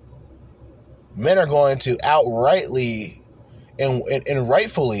her. Men are going to outrightly and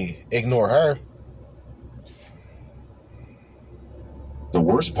rightfully ignore her. The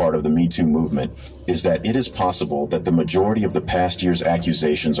worst part of the Me Too movement is that it is possible that the majority of the past year's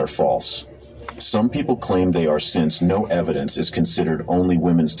accusations are false. Some people claim they are since no evidence is considered only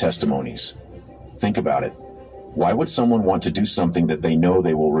women's testimonies. Think about it. Why would someone want to do something that they know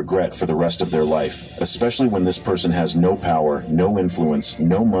they will regret for the rest of their life, especially when this person has no power, no influence,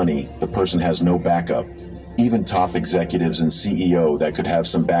 no money, the person has no backup? Even top executives and CEO that could have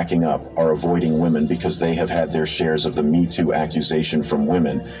some backing up are avoiding women because they have had their shares of the Me Too accusation from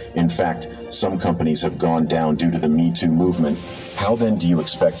women. In fact, some companies have gone down due to the Me Too movement. How then do you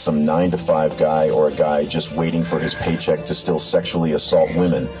expect some 9-to-5 guy or a guy just waiting for his paycheck to still sexually assault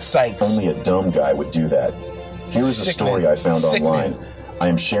women? Sykes. Only a dumb guy would do that. Here is a story I found online. I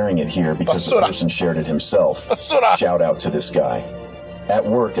am sharing it here because the person shared it himself. Shout out to this guy. At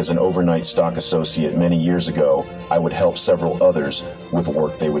work as an overnight stock associate many years ago, I would help several others with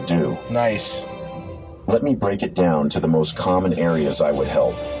work they would do. Nice. Let me break it down to the most common areas I would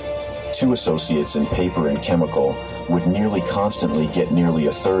help. 2 associates in paper and chemical would nearly constantly get nearly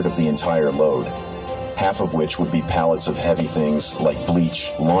a third of the entire load, half of which would be pallets of heavy things like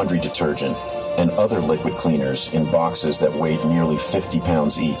bleach, laundry detergent, and other liquid cleaners in boxes that weighed nearly 50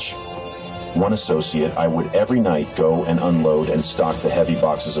 pounds each. 1 associate, I would every night go and unload and stock the heavy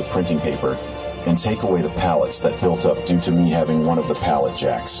boxes of printing paper and take away the pallets that built up due to me having one of the pallet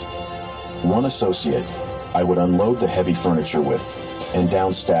jacks. 1 associate, I would unload the heavy furniture with and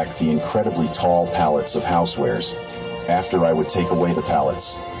downstack the incredibly tall pallets of housewares. After I would take away the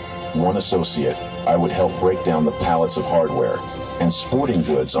pallets, 1 associate, I would help break down the pallets of hardware and sporting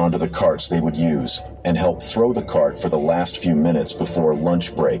goods onto the carts they would use and help throw the cart for the last few minutes before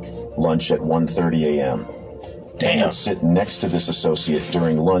lunch break, lunch at 1:30 a.m. I would sit next to this associate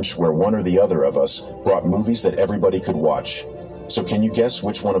during lunch where one or the other of us brought movies that everybody could watch. So can you guess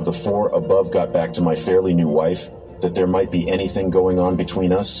which one of the 4 above got back to my fairly new wife that there might be anything going on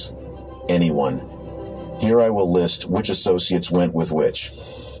between us? Anyone. Here I will list which associates went with which.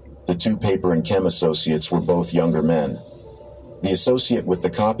 The 2 paper and chem associates were both younger men. The associate with the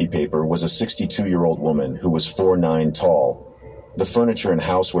copy paper was a 62-year-old woman who was 4'9" tall. The furniture and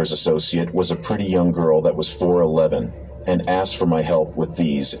housewares associate was a pretty young girl that was 4'11" and asked for my help with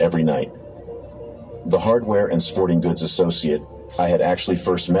these every night. The hardware and sporting goods associate I had actually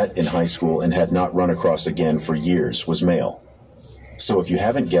first met in high school and had not run across again for years was male. So if you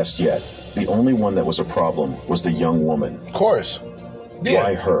haven't guessed yet, the only one that was a problem was the young woman. Of course. Yeah.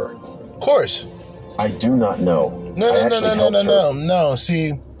 Why her? Of course. I do not know. No.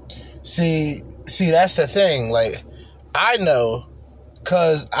 See, that's the thing. Like, I know,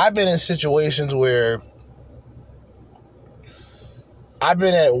 because I've been in situations where I've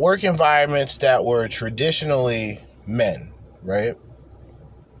been at work environments that were traditionally men, right?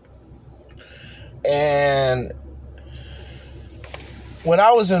 And when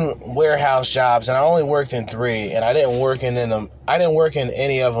I was in warehouse jobs, and I only worked in 3, and I didn't work in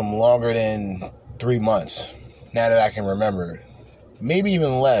any of them longer than 3 months, now that I can remember. Maybe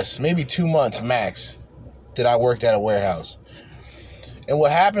even less, maybe 2 months max that I worked at a warehouse. And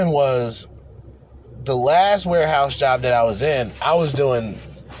what happened was, the last warehouse job that I was in, I was doing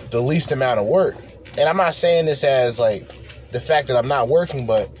the least amount of work. And I'm not saying this as like the fact that I'm not working,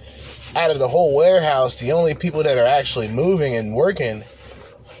 but out of the whole warehouse, the only people that are actually moving and working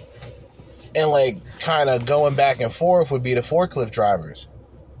and like kind of going back and forth would be the forklift drivers.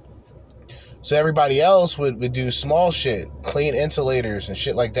 So everybody else would do small shit, clean insulators and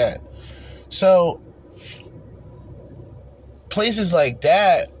shit like that. So places like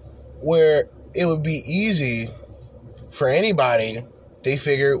that where it would be easy for anybody, they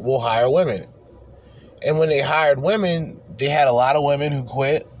figured we'll hire women. And when they hired women, they had a lot of women who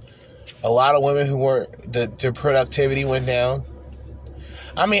quit. A lot of women who weren't, their productivity went down.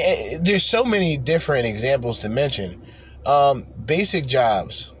 I mean, there's so many different examples to mention. Basic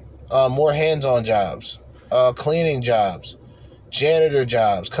jobs, more hands-on jobs, cleaning jobs, janitor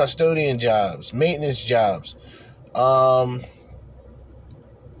jobs, custodian jobs, maintenance jobs,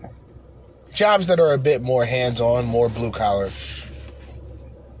 jobs that are a bit more hands-on, more blue-collar.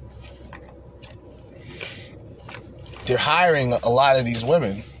 They're hiring a lot of these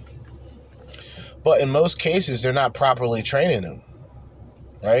women, but in most cases, they're not properly training them,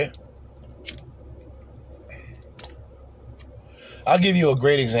 right? I'll give you a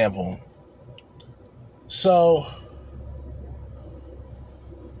great example. So,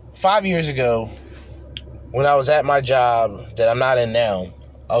 5 years ago, when I was at my job that I'm not in now,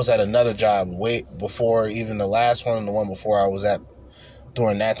 I was at another job way before even the last one and the one before I was at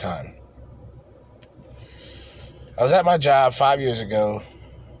during that time. I was at my job 5 years ago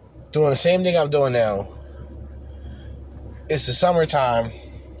doing the same thing I'm doing now. It's the summertime.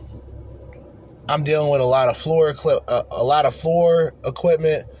 I'm dealing with a lot of floor equipment, a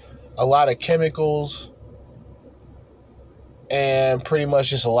lot of chemicals, and pretty much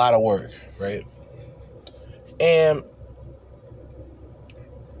just a lot of work, right? And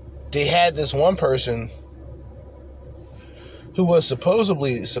they had this one person who was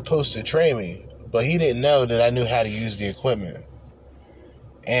supposedly supposed to train me, but he didn't know that I knew how to use the equipment.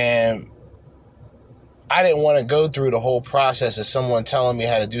 And I didn't want to go through the whole process of someone telling me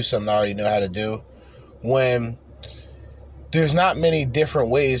how to do something I already know how to do, when there's not many different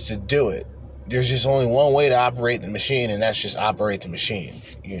ways to do it. There's just only one way to operate the machine, and that's just operate the machine.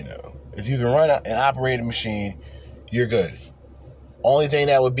 You know, if you can run and operate a machine, you're good. Only thing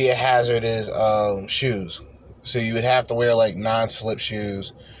that would be a hazard is shoes. So you would have to wear like non-slip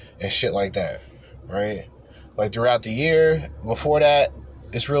shoes and shit like that, right? Like throughout the year, before that,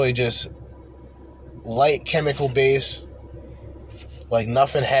 it's really just light chemical base, like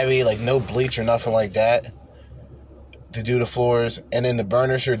nothing heavy, like no bleach or nothing like that to do the floors, and then the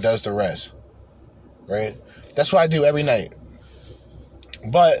burnisher does the rest, right? That's what I do every night.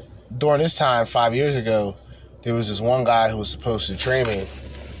 But during this time, 5 years ago, there was this one guy who was supposed to train me.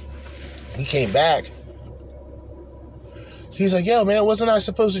 He came back. He's like, yo, man, wasn't I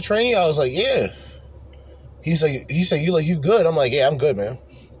supposed to train you? I was like, yeah. He said, you good? I'm like, yeah, I'm good, man.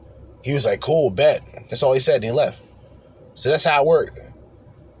 He was like, cool, bet. That's all he said, and he left. So that's how it worked.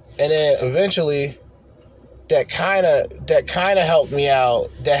 And then eventually, that kind of helped me out.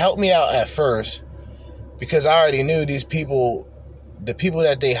 That helped me out at first, because I already knew these people, the people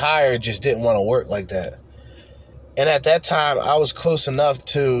that they hired just didn't want to work like that. And at that time, I was close enough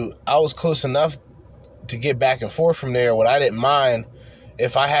to get back and forth from there. What I didn't mind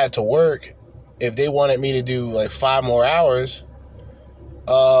if I had to work, if they wanted me to do like 5 more hours,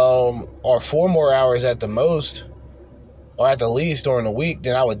 or 4 more hours at the most, or at the least during the week,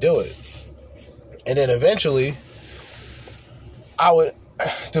 then I would do it. And then eventually,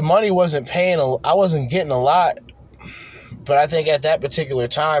 the money wasn't paying, I wasn't getting a lot, but I think at that particular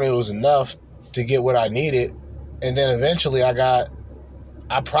time, it was enough to get what I needed. And then eventually I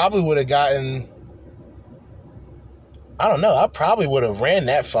probably would have gotten, I don't know, I probably would have ran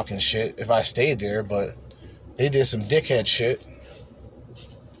that fucking shit if I stayed there, but they did some dickhead shit.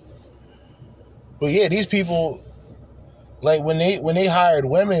 But yeah, these people, like when they hired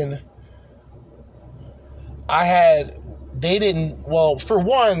women, for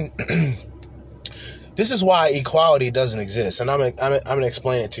one, this is why equality doesn't exist. And I'm gonna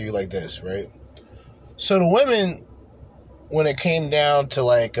explain it to you like this, right? So the women, when it came down to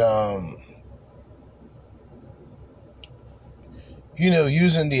like,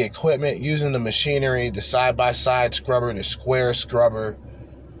 using the equipment, using the machinery, the side-by-side scrubber, the square scrubber,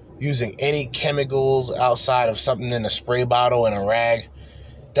 using any chemicals outside of something in a spray bottle and a rag,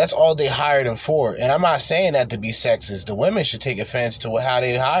 that's all they hired them for. And I'm not saying that to be sexist. The women should take offense to how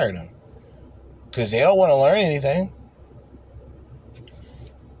they hired them, because they don't want to learn anything.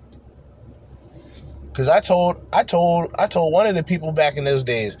 Because I told one of the people back in those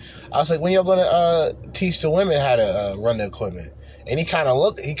days, I was like, when y'all gonna teach the women how to run the equipment? And he kind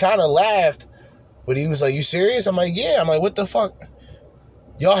of laughed, but he was like, you serious? I'm like, yeah. I'm like, what the fuck?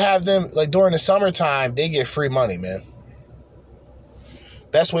 Y'all have them, like during the summertime, they get free money, man.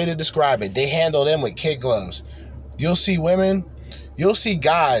 Best way to describe it. They handle them with kid gloves. You'll see women, you'll see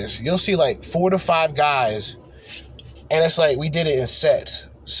guys, you'll see like 4 to 5 guys, and it's like we did it in sets.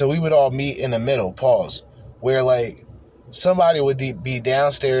 So we would all meet in the middle, where like somebody would be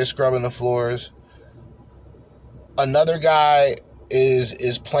downstairs scrubbing the floors. Another guy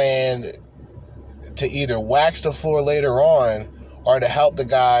is planned to either wax the floor later on or to help the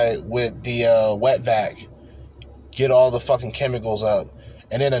guy with the wet vac get all the fucking chemicals up.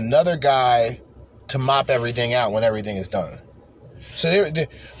 And then another guy to mop everything out when everything is done. So it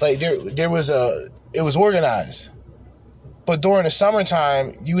was organized. But during the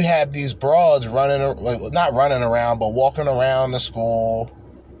summertime, you have these broads not running around, but walking around the school.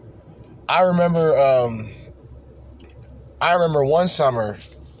 I remember one summer,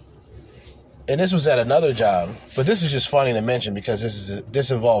 and this was at another job, but this is just funny to mention because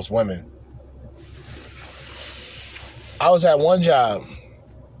this involves women. I was at one job,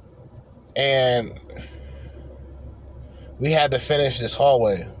 and we had to finish this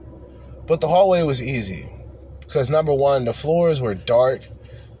hallway, but the hallway was easy. Because number one, the floors were dark.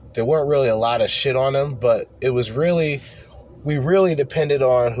 There weren't really a lot of shit on them, but we really depended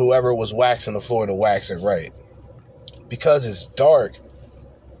on whoever was waxing the floor to wax it right. Because it's dark,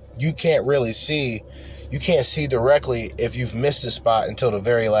 you can't see directly if you've missed a spot until the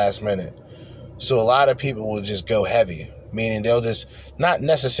very last minute. So a lot of people will just go heavy, meaning they'll just not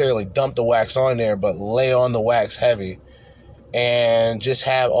necessarily dump the wax on there, but lay on the wax heavy. And just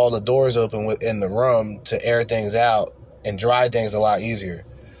have all the doors open in the room to air things out and dry things a lot easier.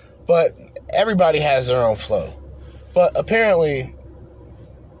 But everybody has their own flow. But apparently,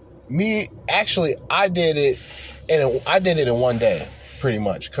 I did it in one day, pretty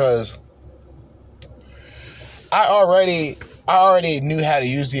much, because I already knew how to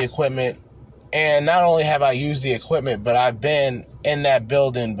use the equipment. And not only have I used the equipment, but I've been in that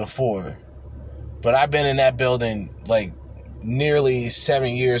building before. But I've been in that building like nearly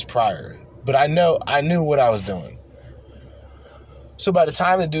 7 years prior. But I knew what I was doing. So by the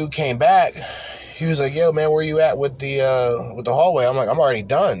time the dude came back, he was like, yo, man, where you at with the hallway? I'm like, I'm already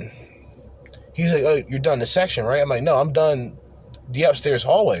done. He's like, oh, you're done the section, right? I'm like, no, I'm done the upstairs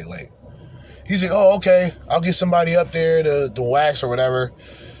hallway. Like, he's like, oh, okay, I'll get somebody up there to wax or whatever.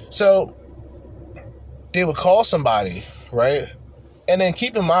 So they would call somebody, right? And then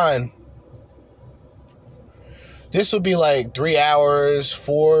keep in mind, this would be like 3 hours,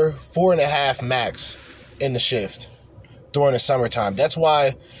 4.5 max in the shift during the summertime. That's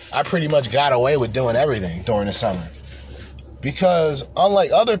why I pretty much got away with doing everything during the summer. Because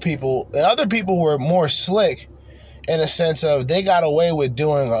unlike other people, and other people were more slick in a sense of they got away with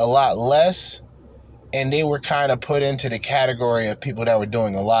doing a lot less, and they were kind of put into the category of people that were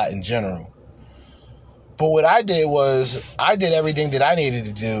doing a lot in general. But what I did was I did everything that I needed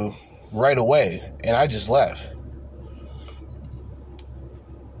to do right away, and I just left.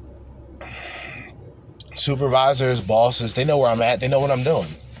 Supervisors, bosses, they know where I'm at. They know what I'm doing.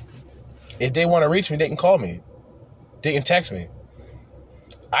 If they want to reach me, they can call me. They can text me.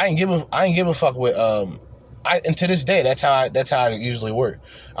 I ain't give a fuck with and to this day, that's how I usually work.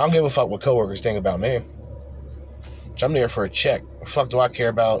 I don't give a fuck what coworkers think about me. I'm there for a check. What the fuck do I care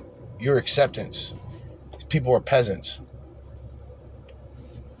about your acceptance? These people are peasants.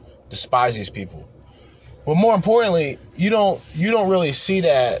 Despise these people. But more importantly, you don't really see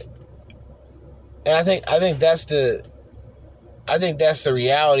that. And I think that's the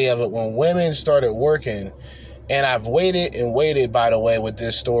reality of it when women started working. And I've waited, by the way, with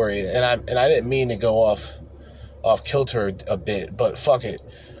this story, and I didn't mean to go off kilter a bit, but fuck it.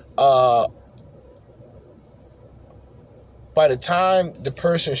 By the time the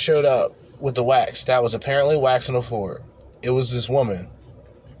person showed up with the wax that was apparently wax on the floor, it was this woman.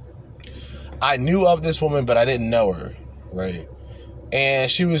 I knew of this woman, but I didn't know her, right? And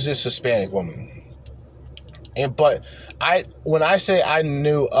she was this Hispanic woman. But when I say I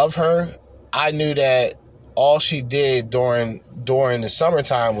knew of her, I knew that all she did during the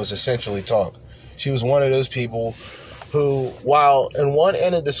summertime was essentially talk. She was one of those people who, while in one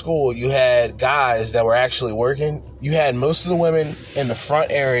end of the school you had guys that were actually working, you had most of the women in the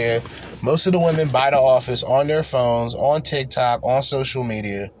front area, most of the women by the office on their phones, on TikTok, on social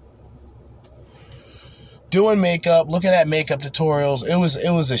media, doing makeup, looking at makeup tutorials. It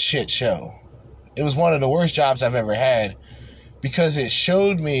was a shit show. It was one of the worst jobs I've ever had, because it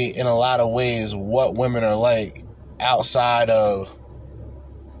showed me in a lot of ways what women are like outside of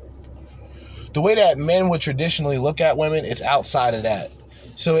the way that men would traditionally look at women. It's outside of that.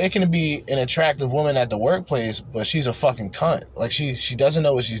 So it can be an attractive woman at the workplace, but she's a fucking cunt. Like she doesn't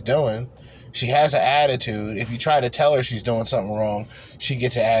know what she's doing. She has an attitude. If you try to tell her she's doing something wrong, she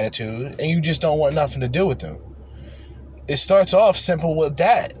gets an attitude, and you just don't want nothing to do with them. It starts off simple with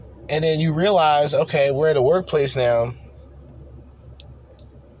that. And then you realize, okay, we're at a workplace now.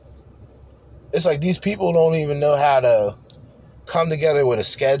 It's like these people don't even know how to come together with a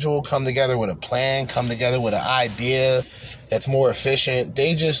schedule, come together with a plan, come together with an idea that's more efficient.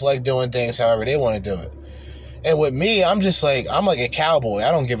 They just like doing things however they want to do it. And with me, I'm like a cowboy.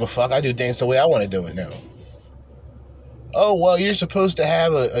 I don't give a fuck. I do things the way I want to do it now. Oh, well, you're supposed to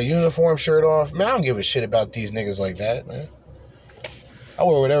have a uniform shirt off. Man, I don't give a shit about these niggas like that, man. I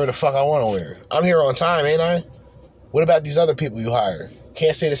wear whatever the fuck I want to wear. I'm here on time, ain't I? What about these other people you hire?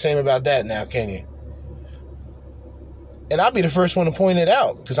 Can't say the same about that now, can you? And I'll be the first one to point it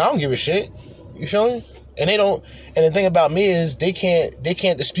out, because I don't give a shit. You feel me? And they don't. And the thing about me is they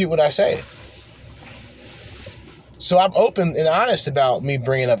can't dispute what I say. So I'm open and honest about me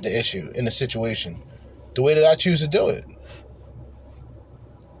bringing up the issue in the situation, the way that I choose to do it.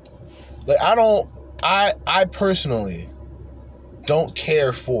 Like I personally don't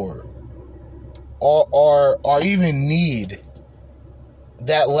care for or even need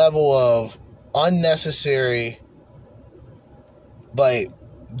that level of unnecessary, like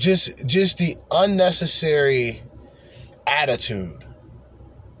just the unnecessary attitude.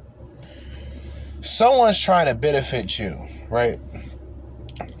 Someone's trying to benefit you, right?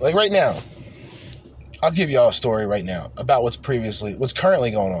 Like right now, I'll give y'all a story right now about what's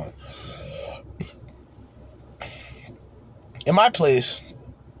currently going on. In my place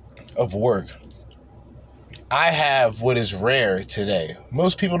of work, I have what is rare today.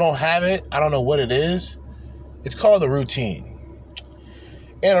 Most people don't have it. I don't know what it is. It's called a routine.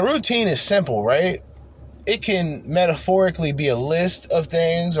 And a routine is simple, right? It can metaphorically be a list of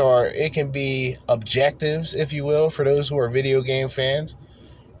things, or it can be objectives, if you will, for those who are video game fans.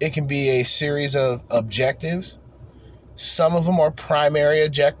 It can be a series of objectives. Some of them are primary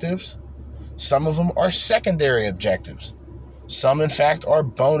objectives. Some of them are secondary objectives. Some, in fact, are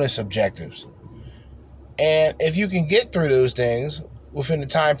bonus objectives. And if you can get through those things, within the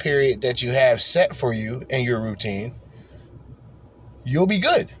time period that you have set for you in your routine, you'll be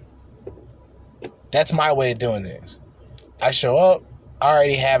good. That's my way of doing things. I show up, I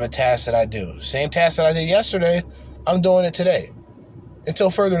already have a task that I do. Same task that I did yesterday, I'm doing it today. Until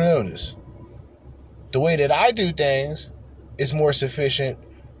further notice. The way that I do things is more sufficient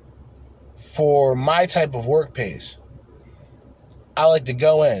for my type of work pace. I like to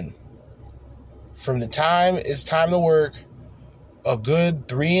go in. From the time it's time to work, a good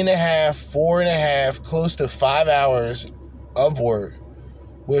 3.5, 4.5, close to 5 hours of work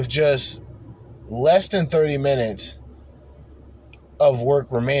with just less than 30 minutes of work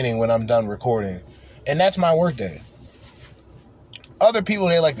remaining when I'm done recording. And that's my work day. Other people,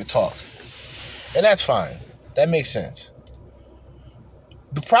 they like to talk. And that's fine. That makes sense.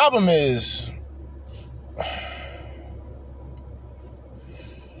 The problem is,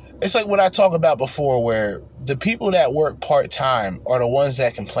 it's like what I talked about before, where the people that work part-time are the ones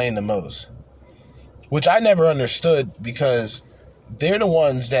that complain the most. Which I never understood, because they're the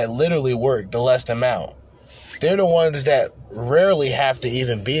ones that literally work the less amount. They're the ones that rarely have to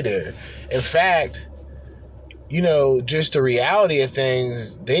even be there. In fact, you know, just the reality of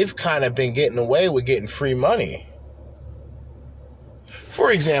things, they've kind of been getting away with getting free money.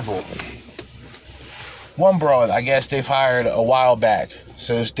 For example, one broad, I guess they've hired a while back.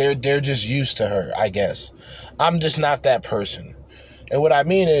 So they're just used to her, I guess. I'm just not that person. And what I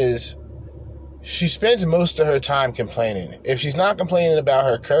mean is, she spends most of her time complaining. If she's not complaining about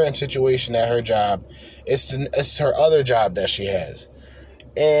her current situation at her job, it's her other job that she has.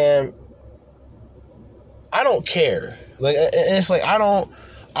 And I don't care. Like, and it's like I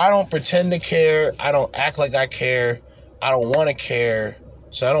don't pretend to care. I don't act like I care. I don't want to care.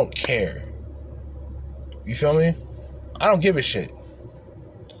 So I don't care. You feel me? I don't give a shit.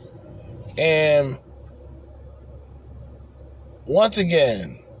 And once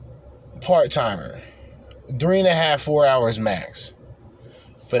again, part-timer, 3.5, 4 hours max.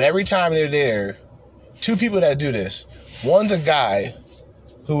 But every time they're there, two people that do this. One's a guy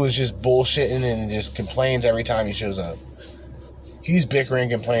who is just bullshitting and just complains every time he shows up. He's bickering,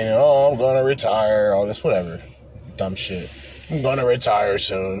 complaining, oh, I'm going to retire, all this, whatever. Dumb shit. I'm going to retire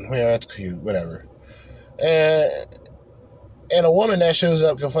soon. Yeah, that's cute, whatever. And a woman that shows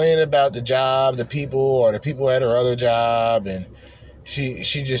up complaining about the job, the people, or the people at her other job, and she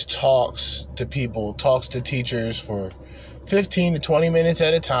just talks to people, talks to teachers for 15 to 20 minutes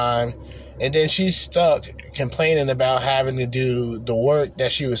at a time, and then she's stuck complaining about having to do the work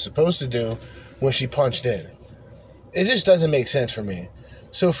that she was supposed to do when she punched in. It just doesn't make sense for me.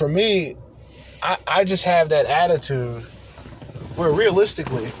 So for me, I just have that attitude where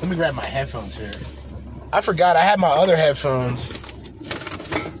realistically, let me grab my headphones here. I forgot I had my other headphones.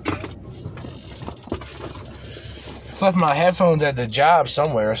 Left my headphones at the job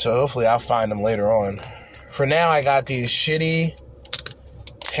somewhere, so hopefully I'll find them later on. For now, I got these shitty,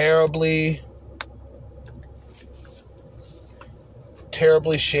 terribly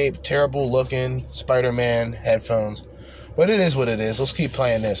shaped, terrible looking Spider-Man headphones. But it is what it is. Let's keep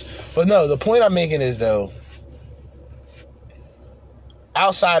playing this. But no, the point I'm making is, though,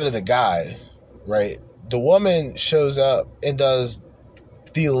 outside of the guy, right, the woman shows up and does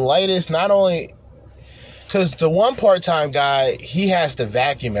the lightest, not only, because the one part-time guy, he has to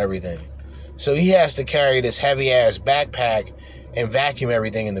vacuum everything. So he has to carry this heavy-ass backpack and vacuum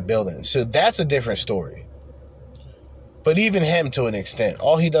everything in the building. So that's a different story. But even him, to an extent,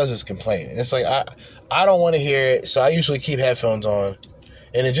 all he does is complain. And it's like, I don't want to hear it, so I usually keep headphones on.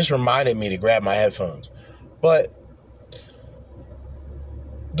 And it just reminded me to grab my headphones. But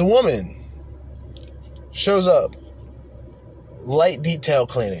the woman shows up, light detail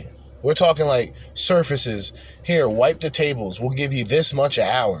cleaning. We're talking like surfaces. Here, wipe the tables. We'll give you this much an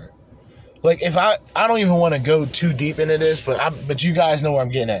hour. Like, if I don't even want to go too deep into this, but you guys know where I'm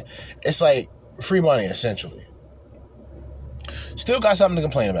getting at. It's like free money, essentially. Still got something to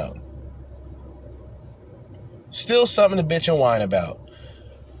complain about. Still something to bitch and whine about.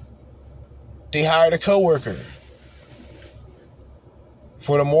 They hired a coworker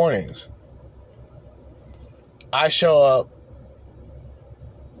for the mornings. I show up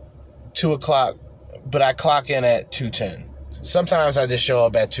 2 o'clock, but I clock in at 2:10. Sometimes I just show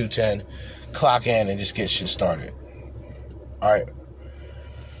up at 2:10, clock in, and just get shit started. All right.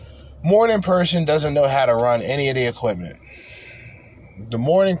 Morning person doesn't know how to run any of the equipment. The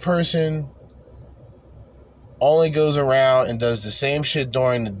morning person only goes around and does the same shit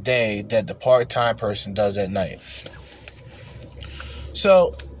during the day that the part-time person does at night.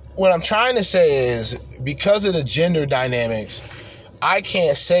 So what I'm trying to say is, because of the gender dynamics, I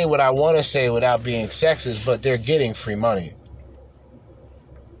can't say what I want to say without being sexist, but they're getting free money.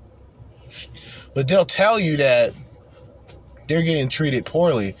 But they'll tell you that they're getting treated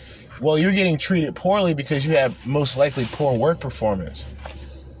poorly. Well, you're getting treated poorly because you have most likely poor work performance.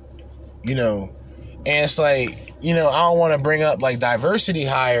 You know, and it's like, you know, I don't want to bring up like diversity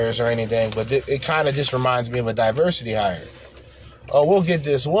hires or anything, but it kind of just reminds me of a diversity hire. Oh, we'll get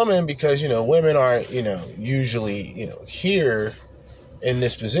this woman because, you know, women aren't, you know, usually, you know, here in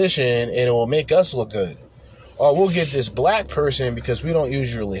this position, and it will make us look good. Or we'll get this black person because we don't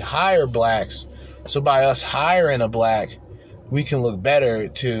usually hire blacks. So by us hiring a black, we can look better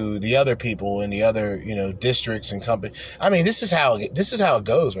to the other people in the other, you know, districts and companies. I mean, this is how it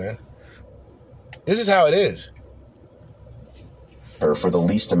goes, man. This is how it is. Her for the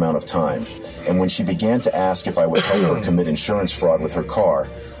least amount of time, and when she began to ask if I would help her commit insurance fraud with her car,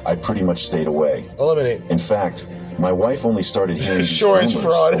 I pretty much stayed away. Eliminate. In fact, my wife only started hearing these insurance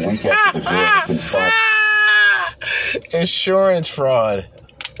rumors fraud a week after the girl had been fired. Insurance fraud.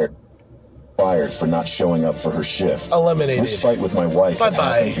 Fired for not showing up for her shift. Eliminated. This fight with my wife had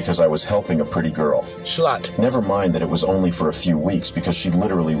happened because I was helping a pretty girl. Slut. Never mind that it was only for a few weeks because she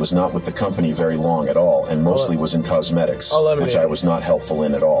literally was not with the company very long at all and mostly was in cosmetics, which I was not helpful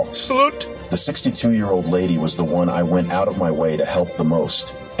in at all. Slut. The 62-year-old lady was the one I went out of my way to help the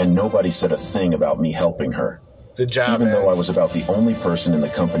most, and nobody said a thing about me helping her. Good job, even man. though I was about the only person in the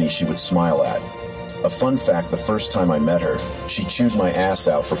company she would smile at. A fun fact, the first time I met her, she chewed my ass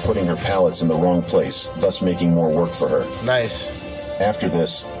out for putting her pallets in the wrong place, thus making more work for her. Nice. After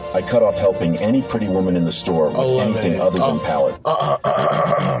this, I cut off helping any pretty woman in the store with anything other than pallet.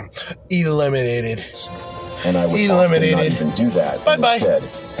 Eliminated. And I would often not even do that, and instead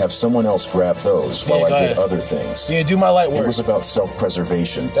have someone else grab those while I did other things. Yeah, do my light work. It was about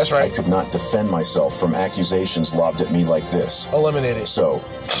self-preservation. That's right. I could not defend myself from accusations lobbed at me like this. Eliminated. So,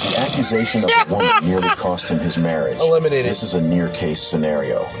 the accusation of a woman nearly cost him his marriage. Eliminated. This is a near-case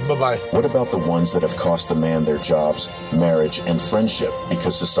scenario. Bye-bye. What about the ones that have cost the man their jobs, marriage, and friendship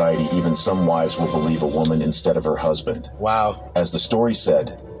because society, even some wives, will believe a woman instead of her husband? Wow. As the story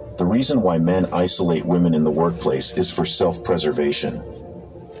said, the reason why men isolate women in the workplace is for self-preservation.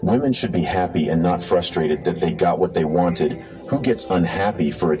 Women should be happy and not frustrated that they got what they wanted. Who gets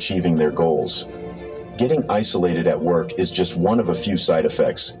unhappy for achieving their goals? Getting isolated at work is just one of a few side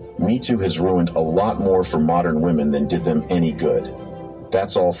effects. Me Too has ruined a lot more for modern women than did them any good.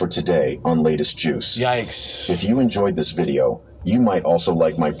 That's all for today on Latest Juice. Yikes. If you enjoyed this video, you might also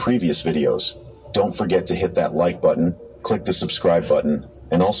like my previous videos. Don't forget to hit that like button, click the subscribe button,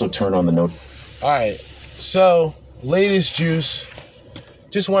 and also turn on the note. Alright, so, Latest Juice.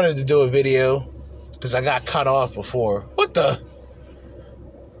 Just wanted to do a video because I got cut off before. What the?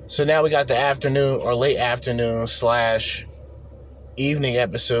 So now we got the afternoon or late afternoon / evening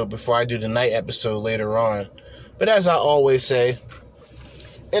episode before I do the night episode later on. But as I always say,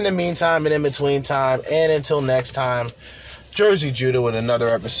 in the meantime and in between time and until next time, Jersey Judah with another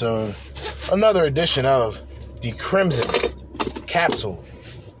episode, another edition of the Crimson Capsule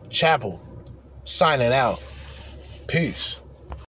Chapel, signing out. Peace.